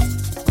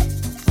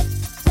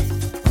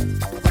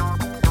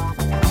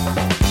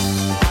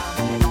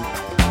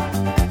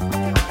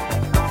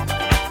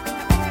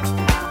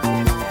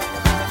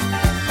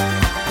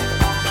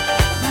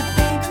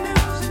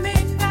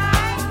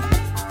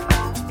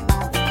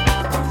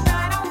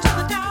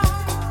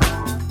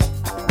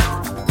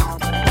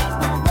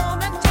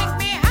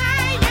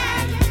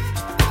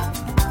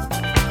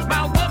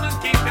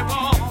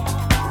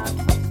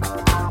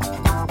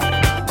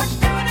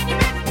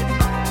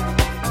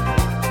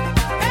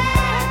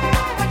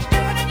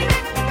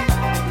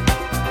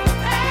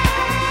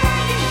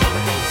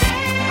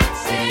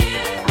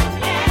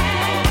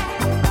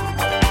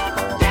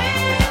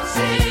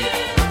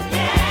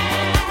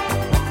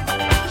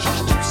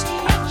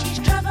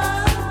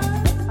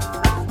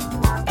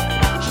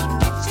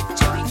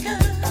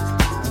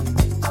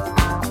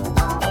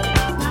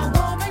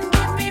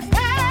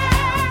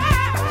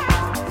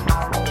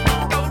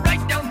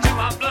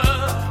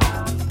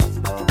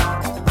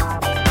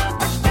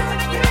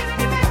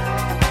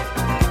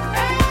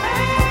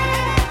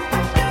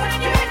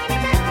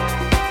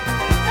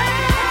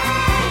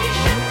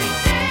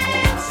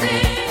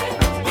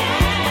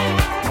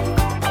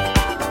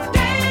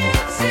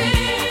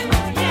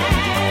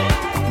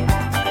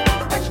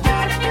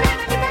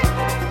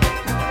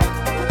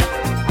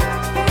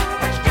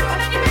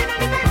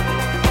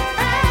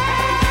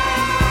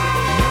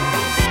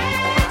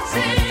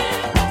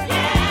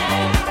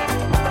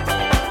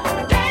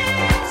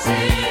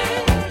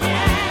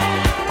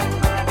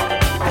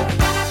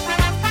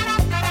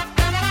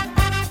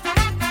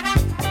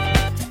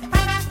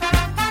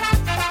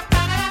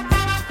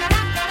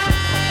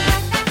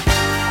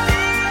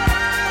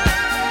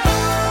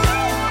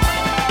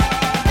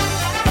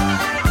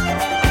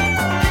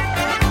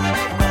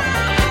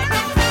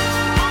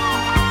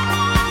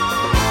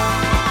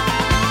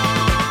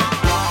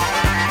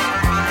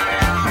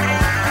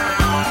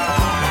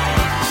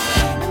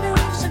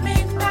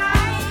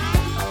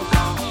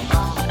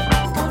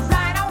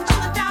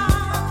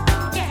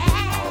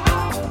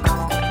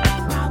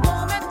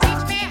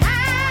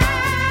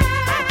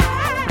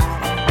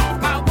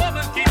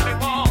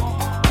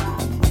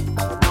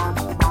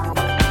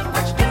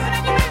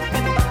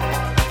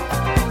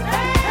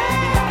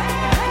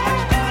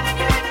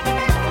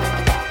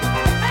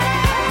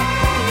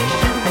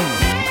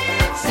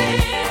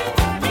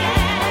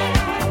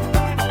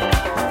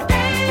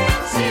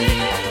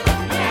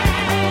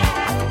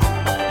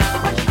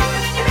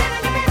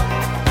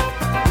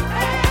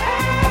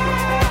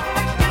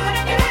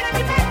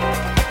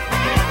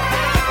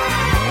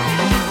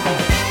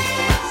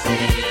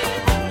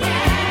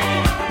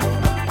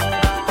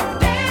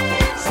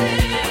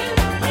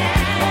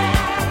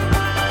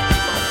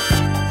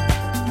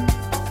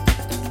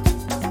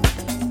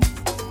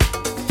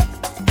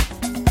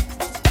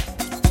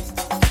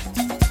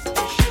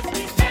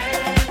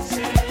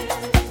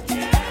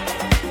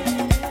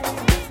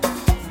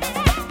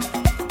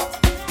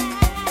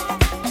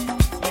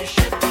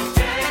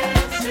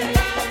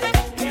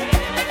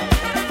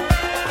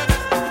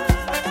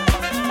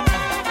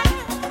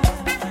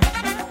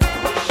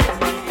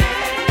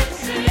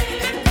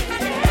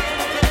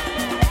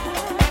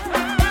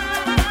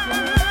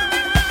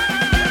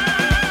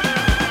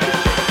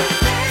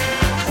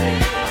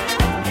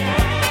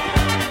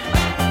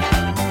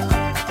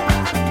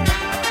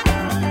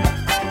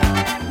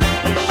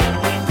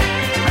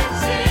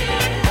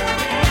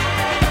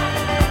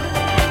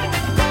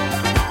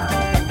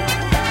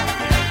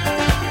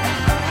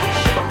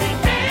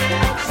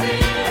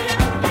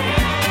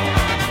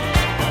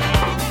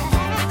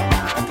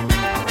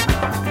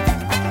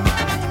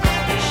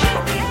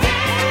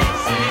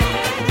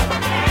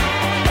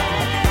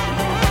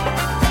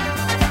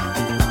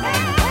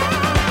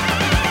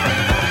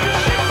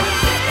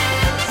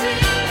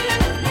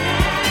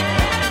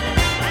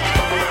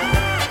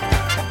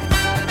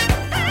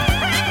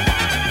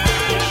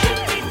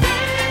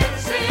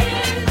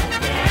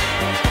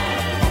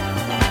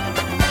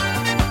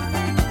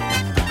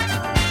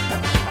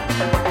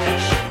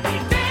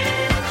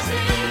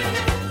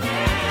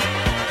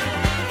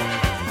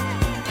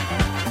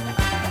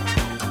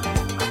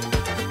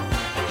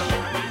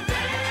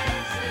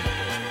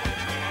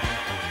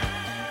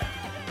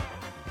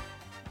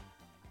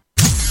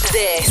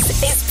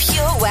 This is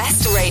Pure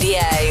West Radio.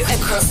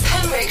 Across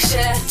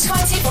Pembrokeshire,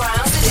 24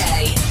 hours a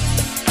day.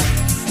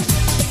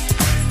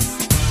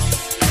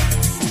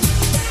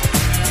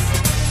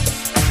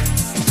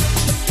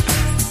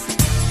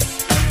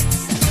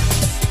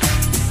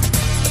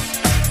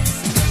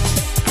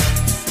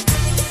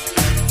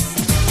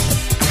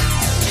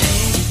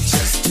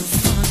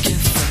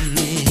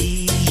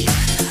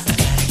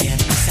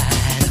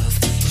 Inside.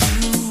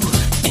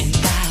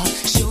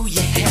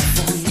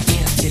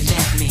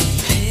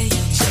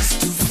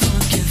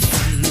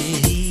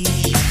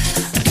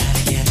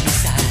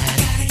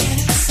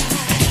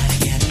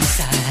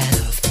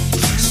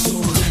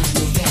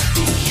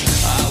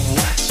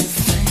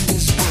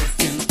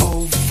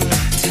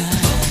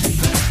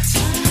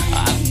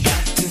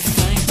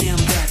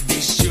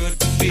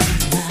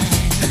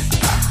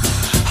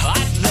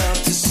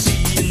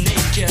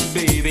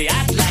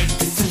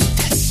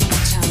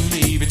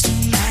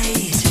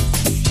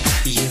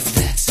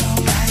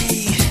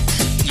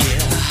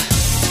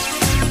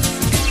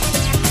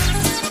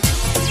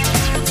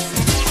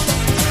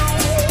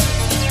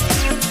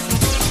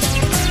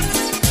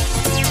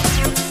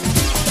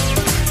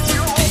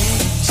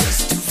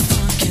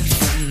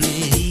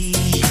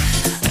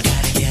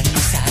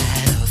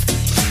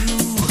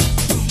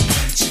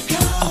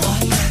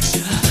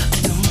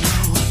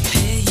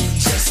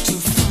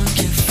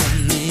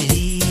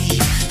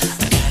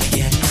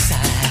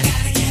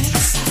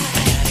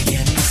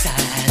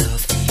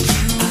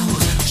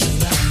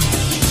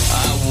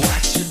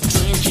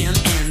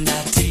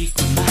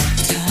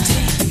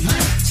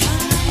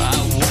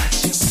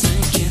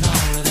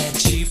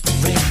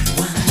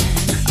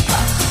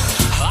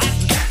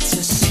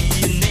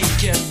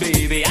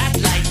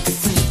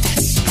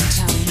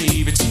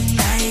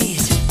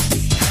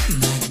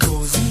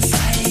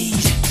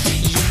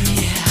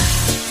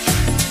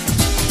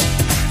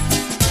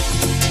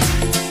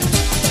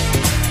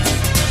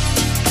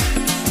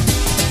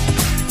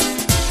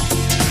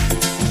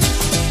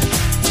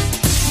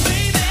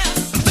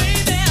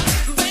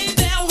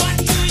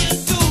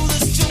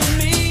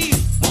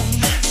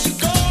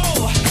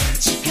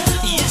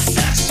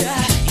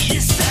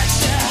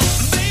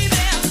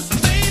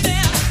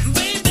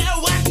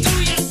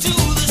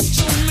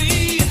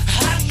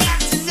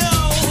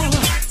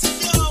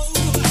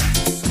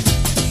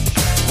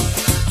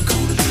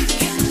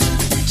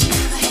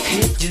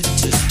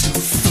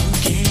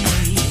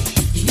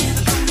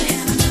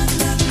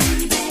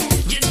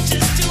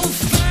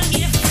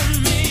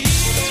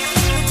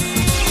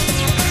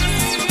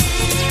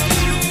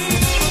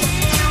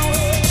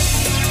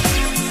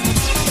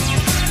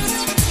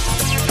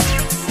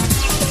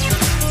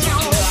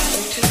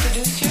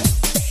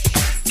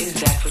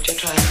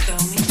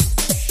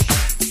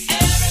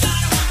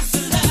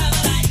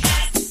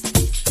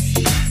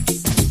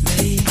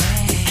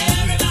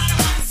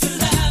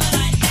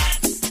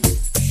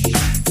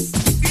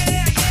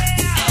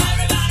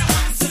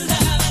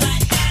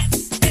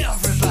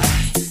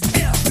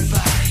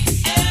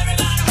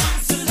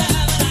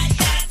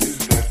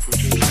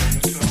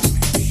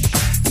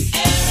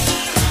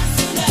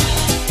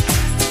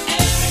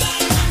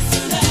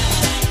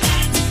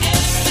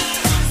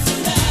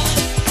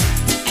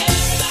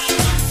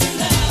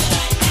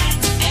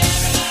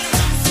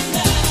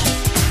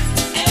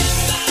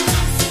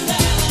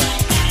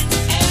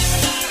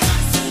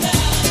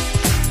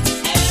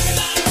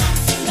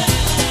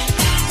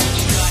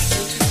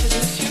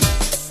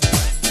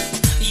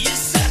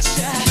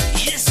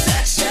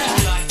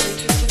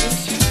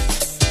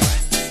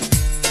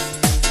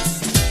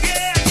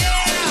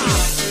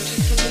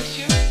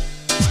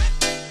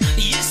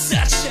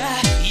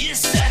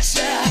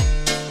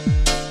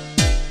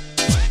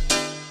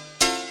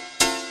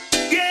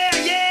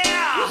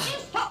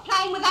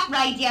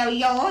 radio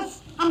of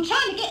yours. I'm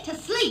trying to get to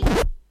sleep.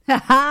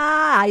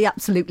 I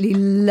absolutely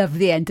love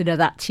the ending of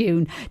that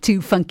tune.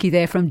 Too funky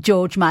there from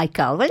George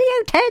Michael. Will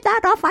you turn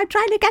that off? I'm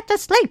trying to get to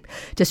sleep.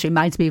 Just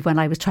reminds me of when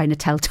I was trying to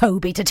tell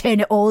Toby to turn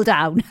it all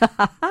down.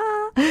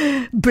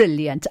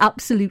 Brilliant.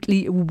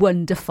 Absolutely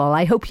wonderful.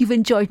 I hope you've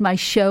enjoyed my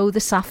show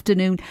this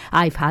afternoon.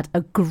 I've had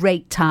a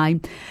great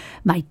time.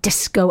 My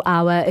disco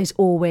hour is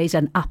always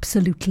an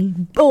absolutely...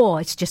 Oh,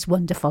 it's just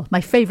wonderful.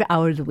 My favourite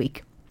hour of the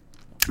week.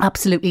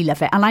 Absolutely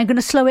love it. And I'm going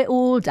to slow it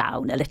all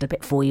down a little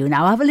bit for you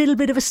now. Have a little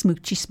bit of a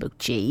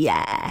smoochy,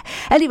 yeah.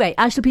 Anyway,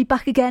 I shall be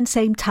back again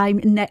same time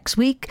next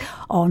week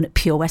on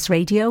Pure West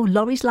Radio,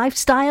 Lawrie's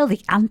Lifestyle, the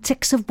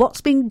antics of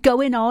what's been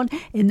going on.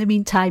 In the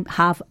meantime,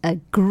 have a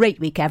great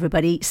week,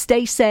 everybody.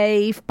 Stay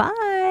safe.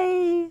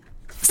 Bye.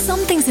 Some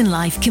things in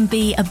life can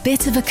be a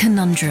bit of a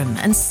conundrum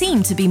and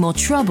seem to be more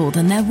trouble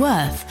than they're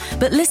worth.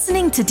 But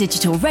listening to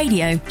digital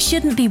radio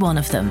shouldn't be one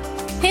of them.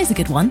 Here's a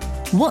good one.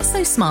 What's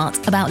so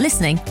smart about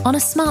listening on a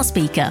smart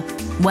speaker?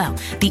 Well,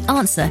 the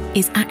answer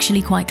is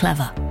actually quite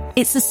clever.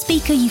 It's a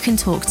speaker you can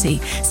talk to,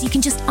 so you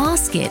can just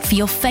ask it for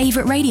your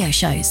favourite radio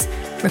shows.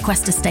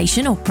 Request a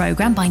station or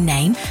programme by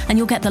name and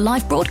you'll get the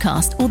live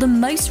broadcast or the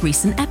most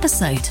recent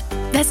episode.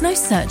 There's no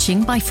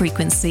searching by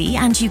frequency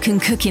and you can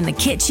cook in the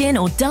kitchen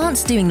or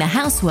dance doing the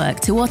housework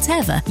to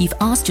whatever you've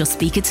asked your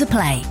speaker to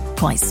play.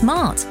 Quite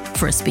smart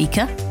for a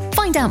speaker.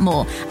 Find out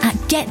more at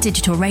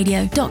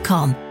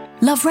getdigitalradio.com.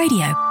 Love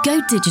radio. Go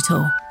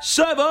digital.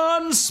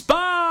 7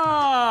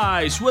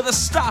 Spice, where the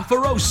staff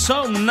are oh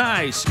so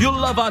nice. You'll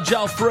love our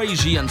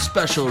jalfrezi and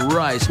special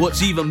rice.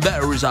 What's even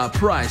better is our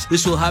price.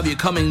 This will have you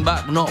coming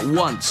back not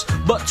once,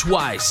 but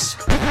twice.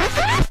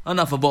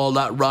 Enough of all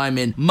that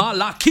rhyming.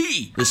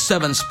 Malaki! The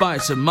 7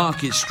 Spice of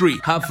Market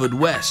Street,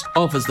 Haverfordwest,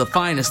 offers the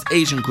finest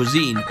Asian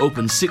cuisine,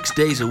 open 6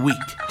 days a week.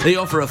 They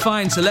offer a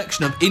fine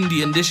selection of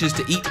Indian dishes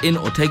to eat in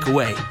or take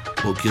away.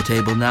 Book your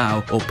table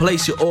now or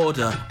place your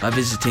order by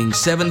visiting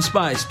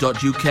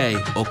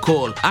 7spice.uk or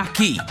call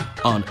Aki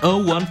on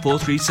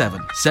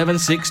 01437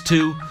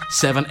 762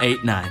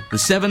 789. The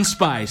 7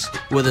 Spice,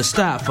 where the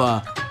staff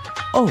are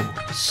oh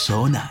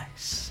so nice.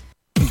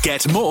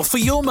 Get more for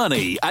your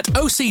money at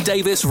OC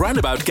Davis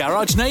Roundabout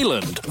Garage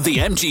Neyland, the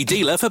MG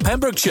dealer for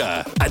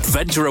Pembrokeshire.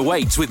 Adventure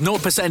awaits with 0%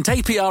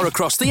 APR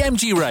across the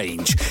MG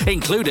range,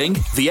 including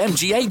the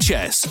MG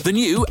HS, the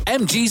new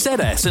MG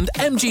ZS and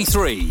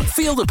MG3.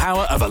 Feel the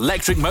power of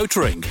electric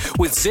motoring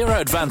with zero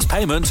advance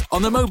payment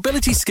on the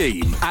mobility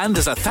scheme. And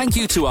as a thank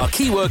you to our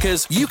key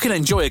workers, you can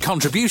enjoy a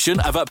contribution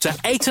of up to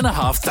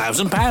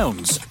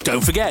 £8,500.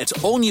 Don't forget,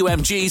 all new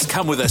MGs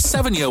come with a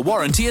 7-year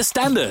warranty as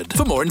standard.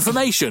 For more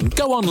information,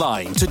 go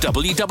online to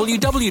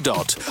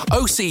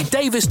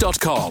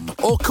www.ocdavis.com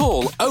or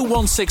call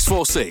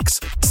 01646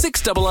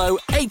 600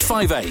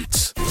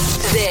 858.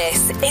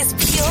 This is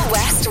Pure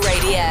West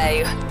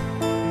Radio.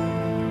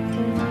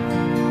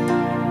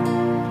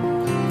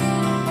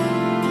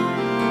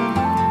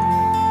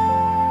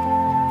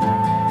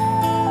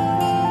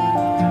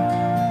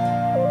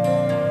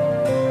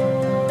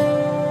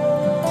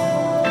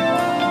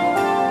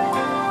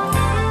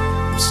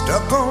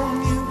 Stuck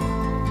on you.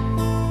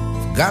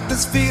 Got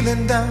this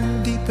feeling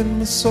down deep in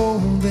my soul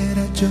that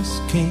I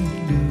just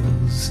can't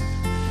lose.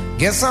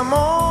 Guess I'm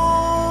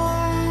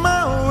on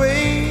my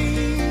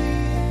way.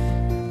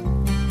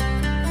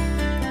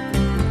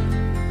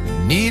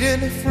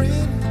 Needing a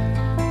friend,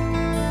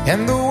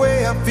 and the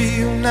way I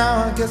feel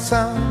now, I guess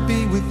I'll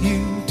be with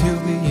you till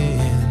the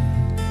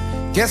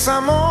end. Guess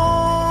I'm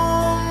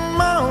on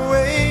my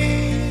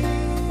way.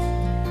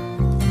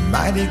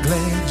 Mighty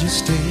glad you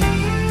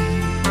stayed.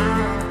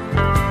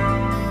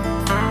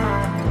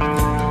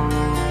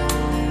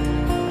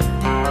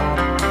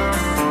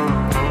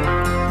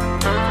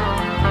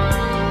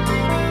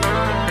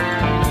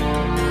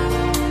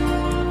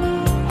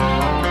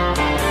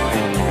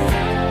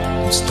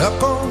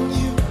 Stuck on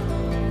you,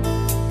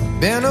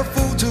 been a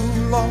fool too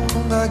long.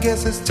 I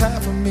guess it's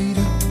time for me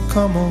to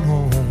come on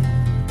home.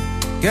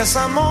 Guess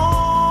I'm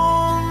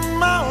on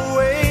my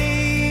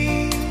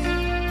way.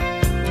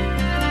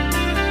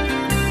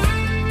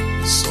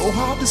 So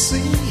hard to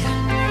see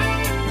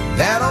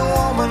that a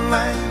woman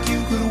like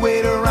you could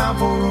wait around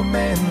for a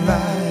man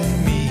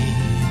like me.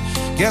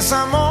 Guess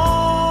I'm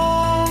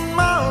on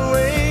my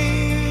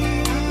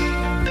way.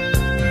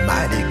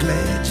 Mighty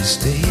glad you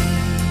stayed.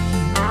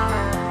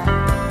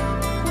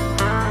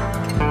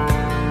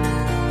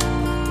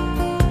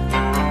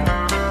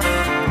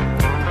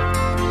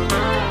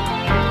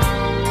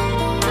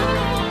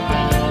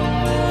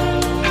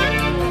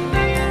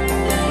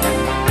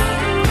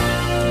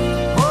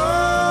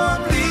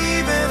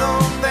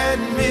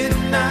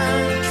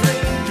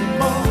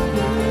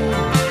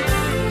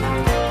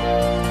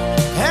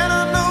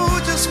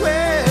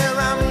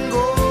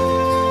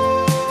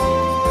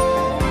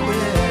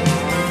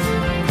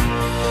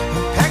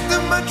 Packed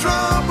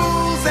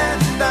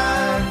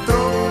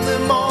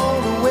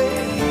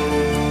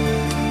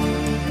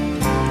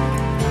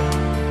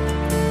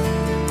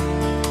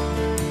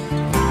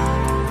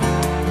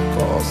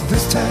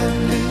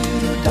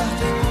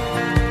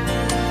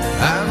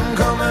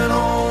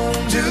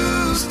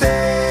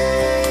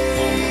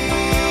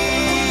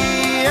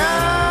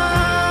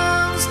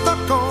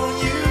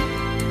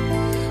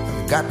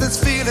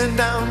feeling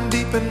down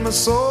deep in my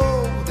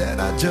soul that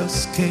I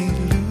just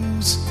can't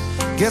lose.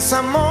 Guess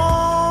I'm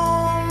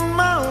on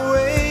my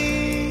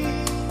way.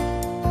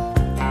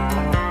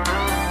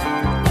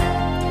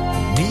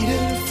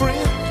 Needed a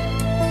friend,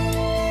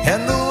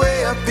 and the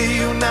way I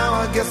feel now,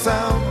 I guess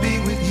I'll be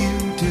with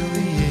you till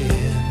the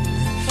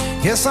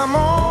end. Guess I'm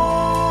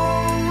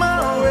on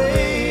my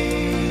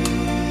way.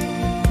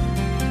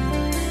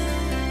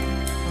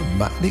 I'm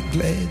mighty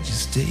glad you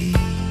stayed.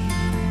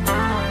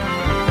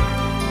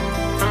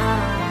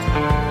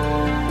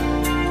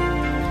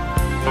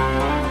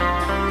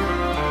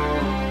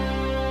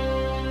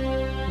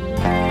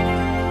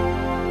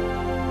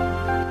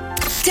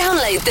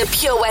 Download the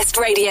Pure West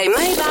Radio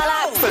mobile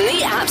app from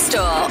the App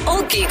Store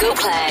or Google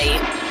Play.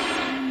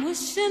 I'm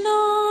wishing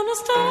on a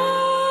star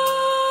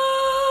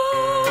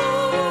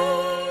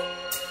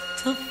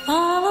to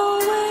follow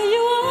where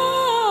you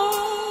are.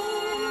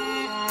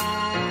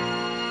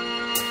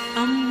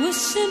 I'm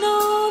wishing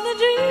on a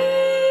dream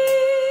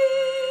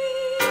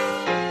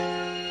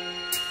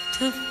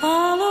to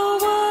follow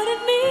what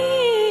it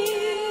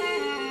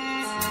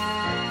means.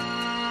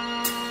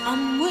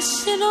 I'm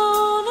wishing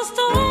on a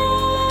star.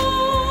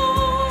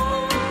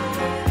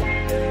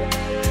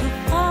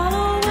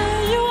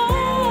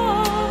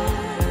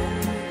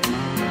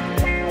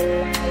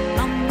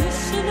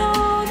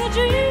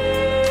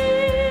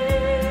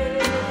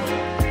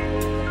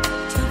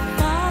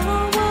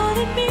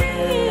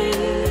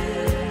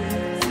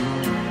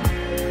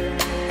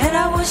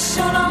 Wish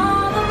on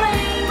all the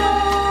rainbows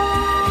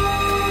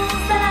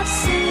that I've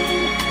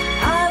seen.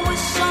 I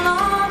wish on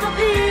all the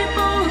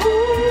people who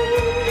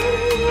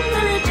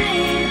really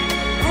dream.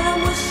 And I'm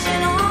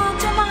wishing on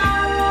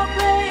tomorrow,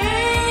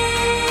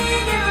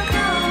 praying it'll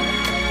come.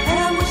 And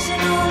I'm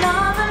wishing on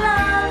all the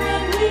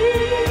loving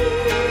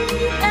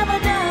we've ever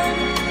done.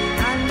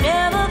 I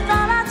never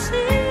thought I'd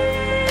see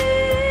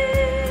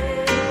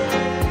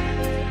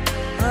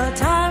a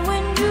time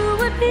when you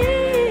would be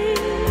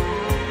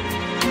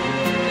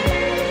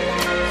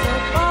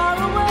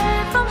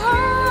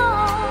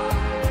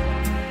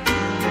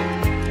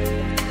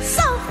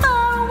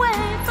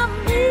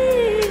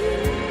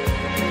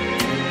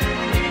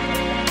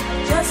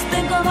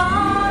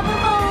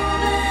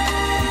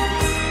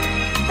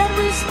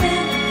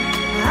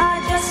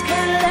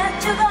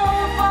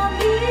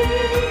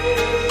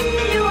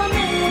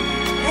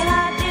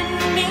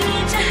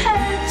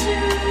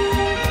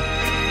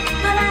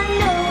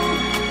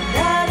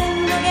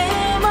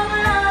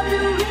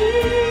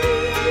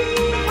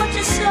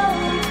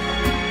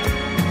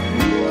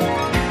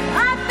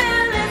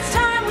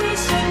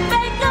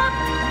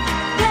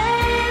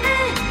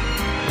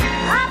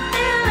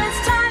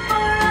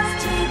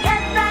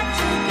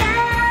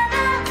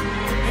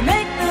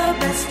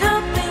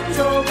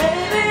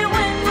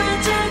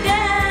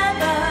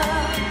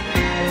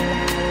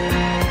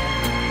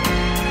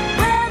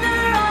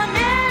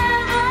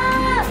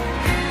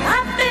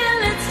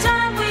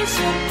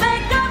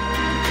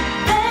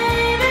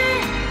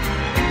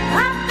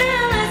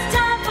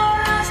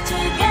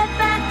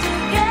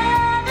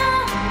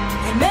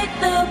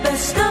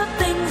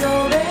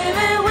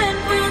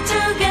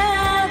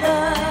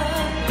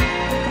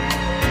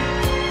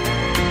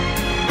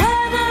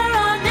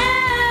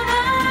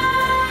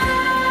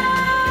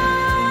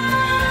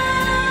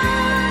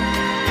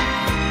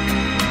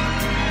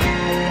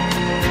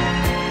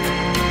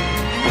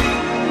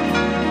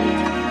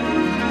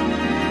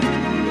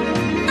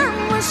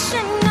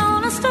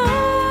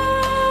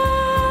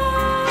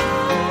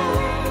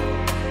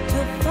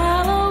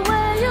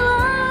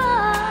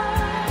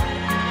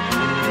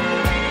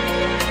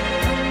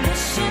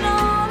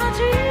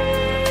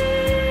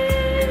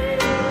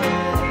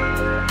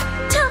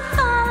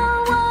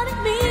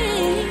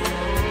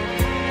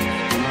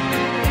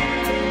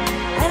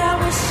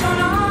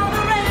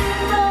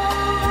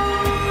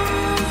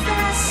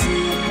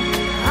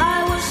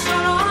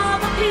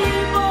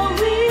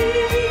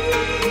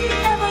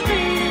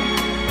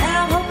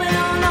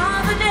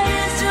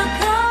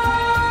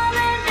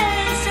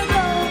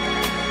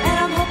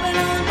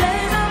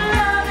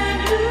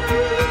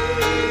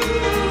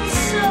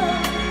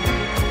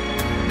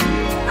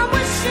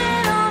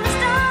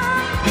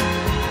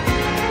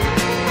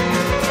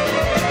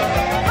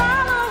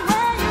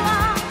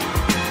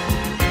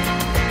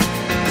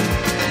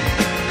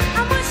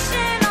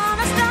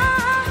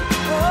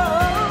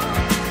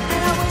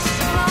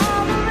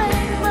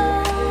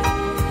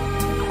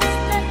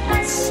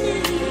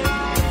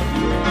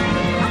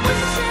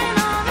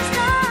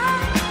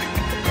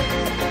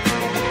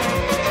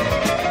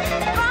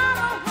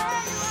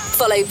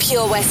Follow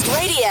Pure West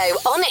Radio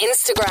on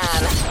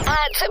Instagram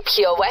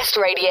 @Pure West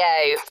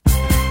Radio.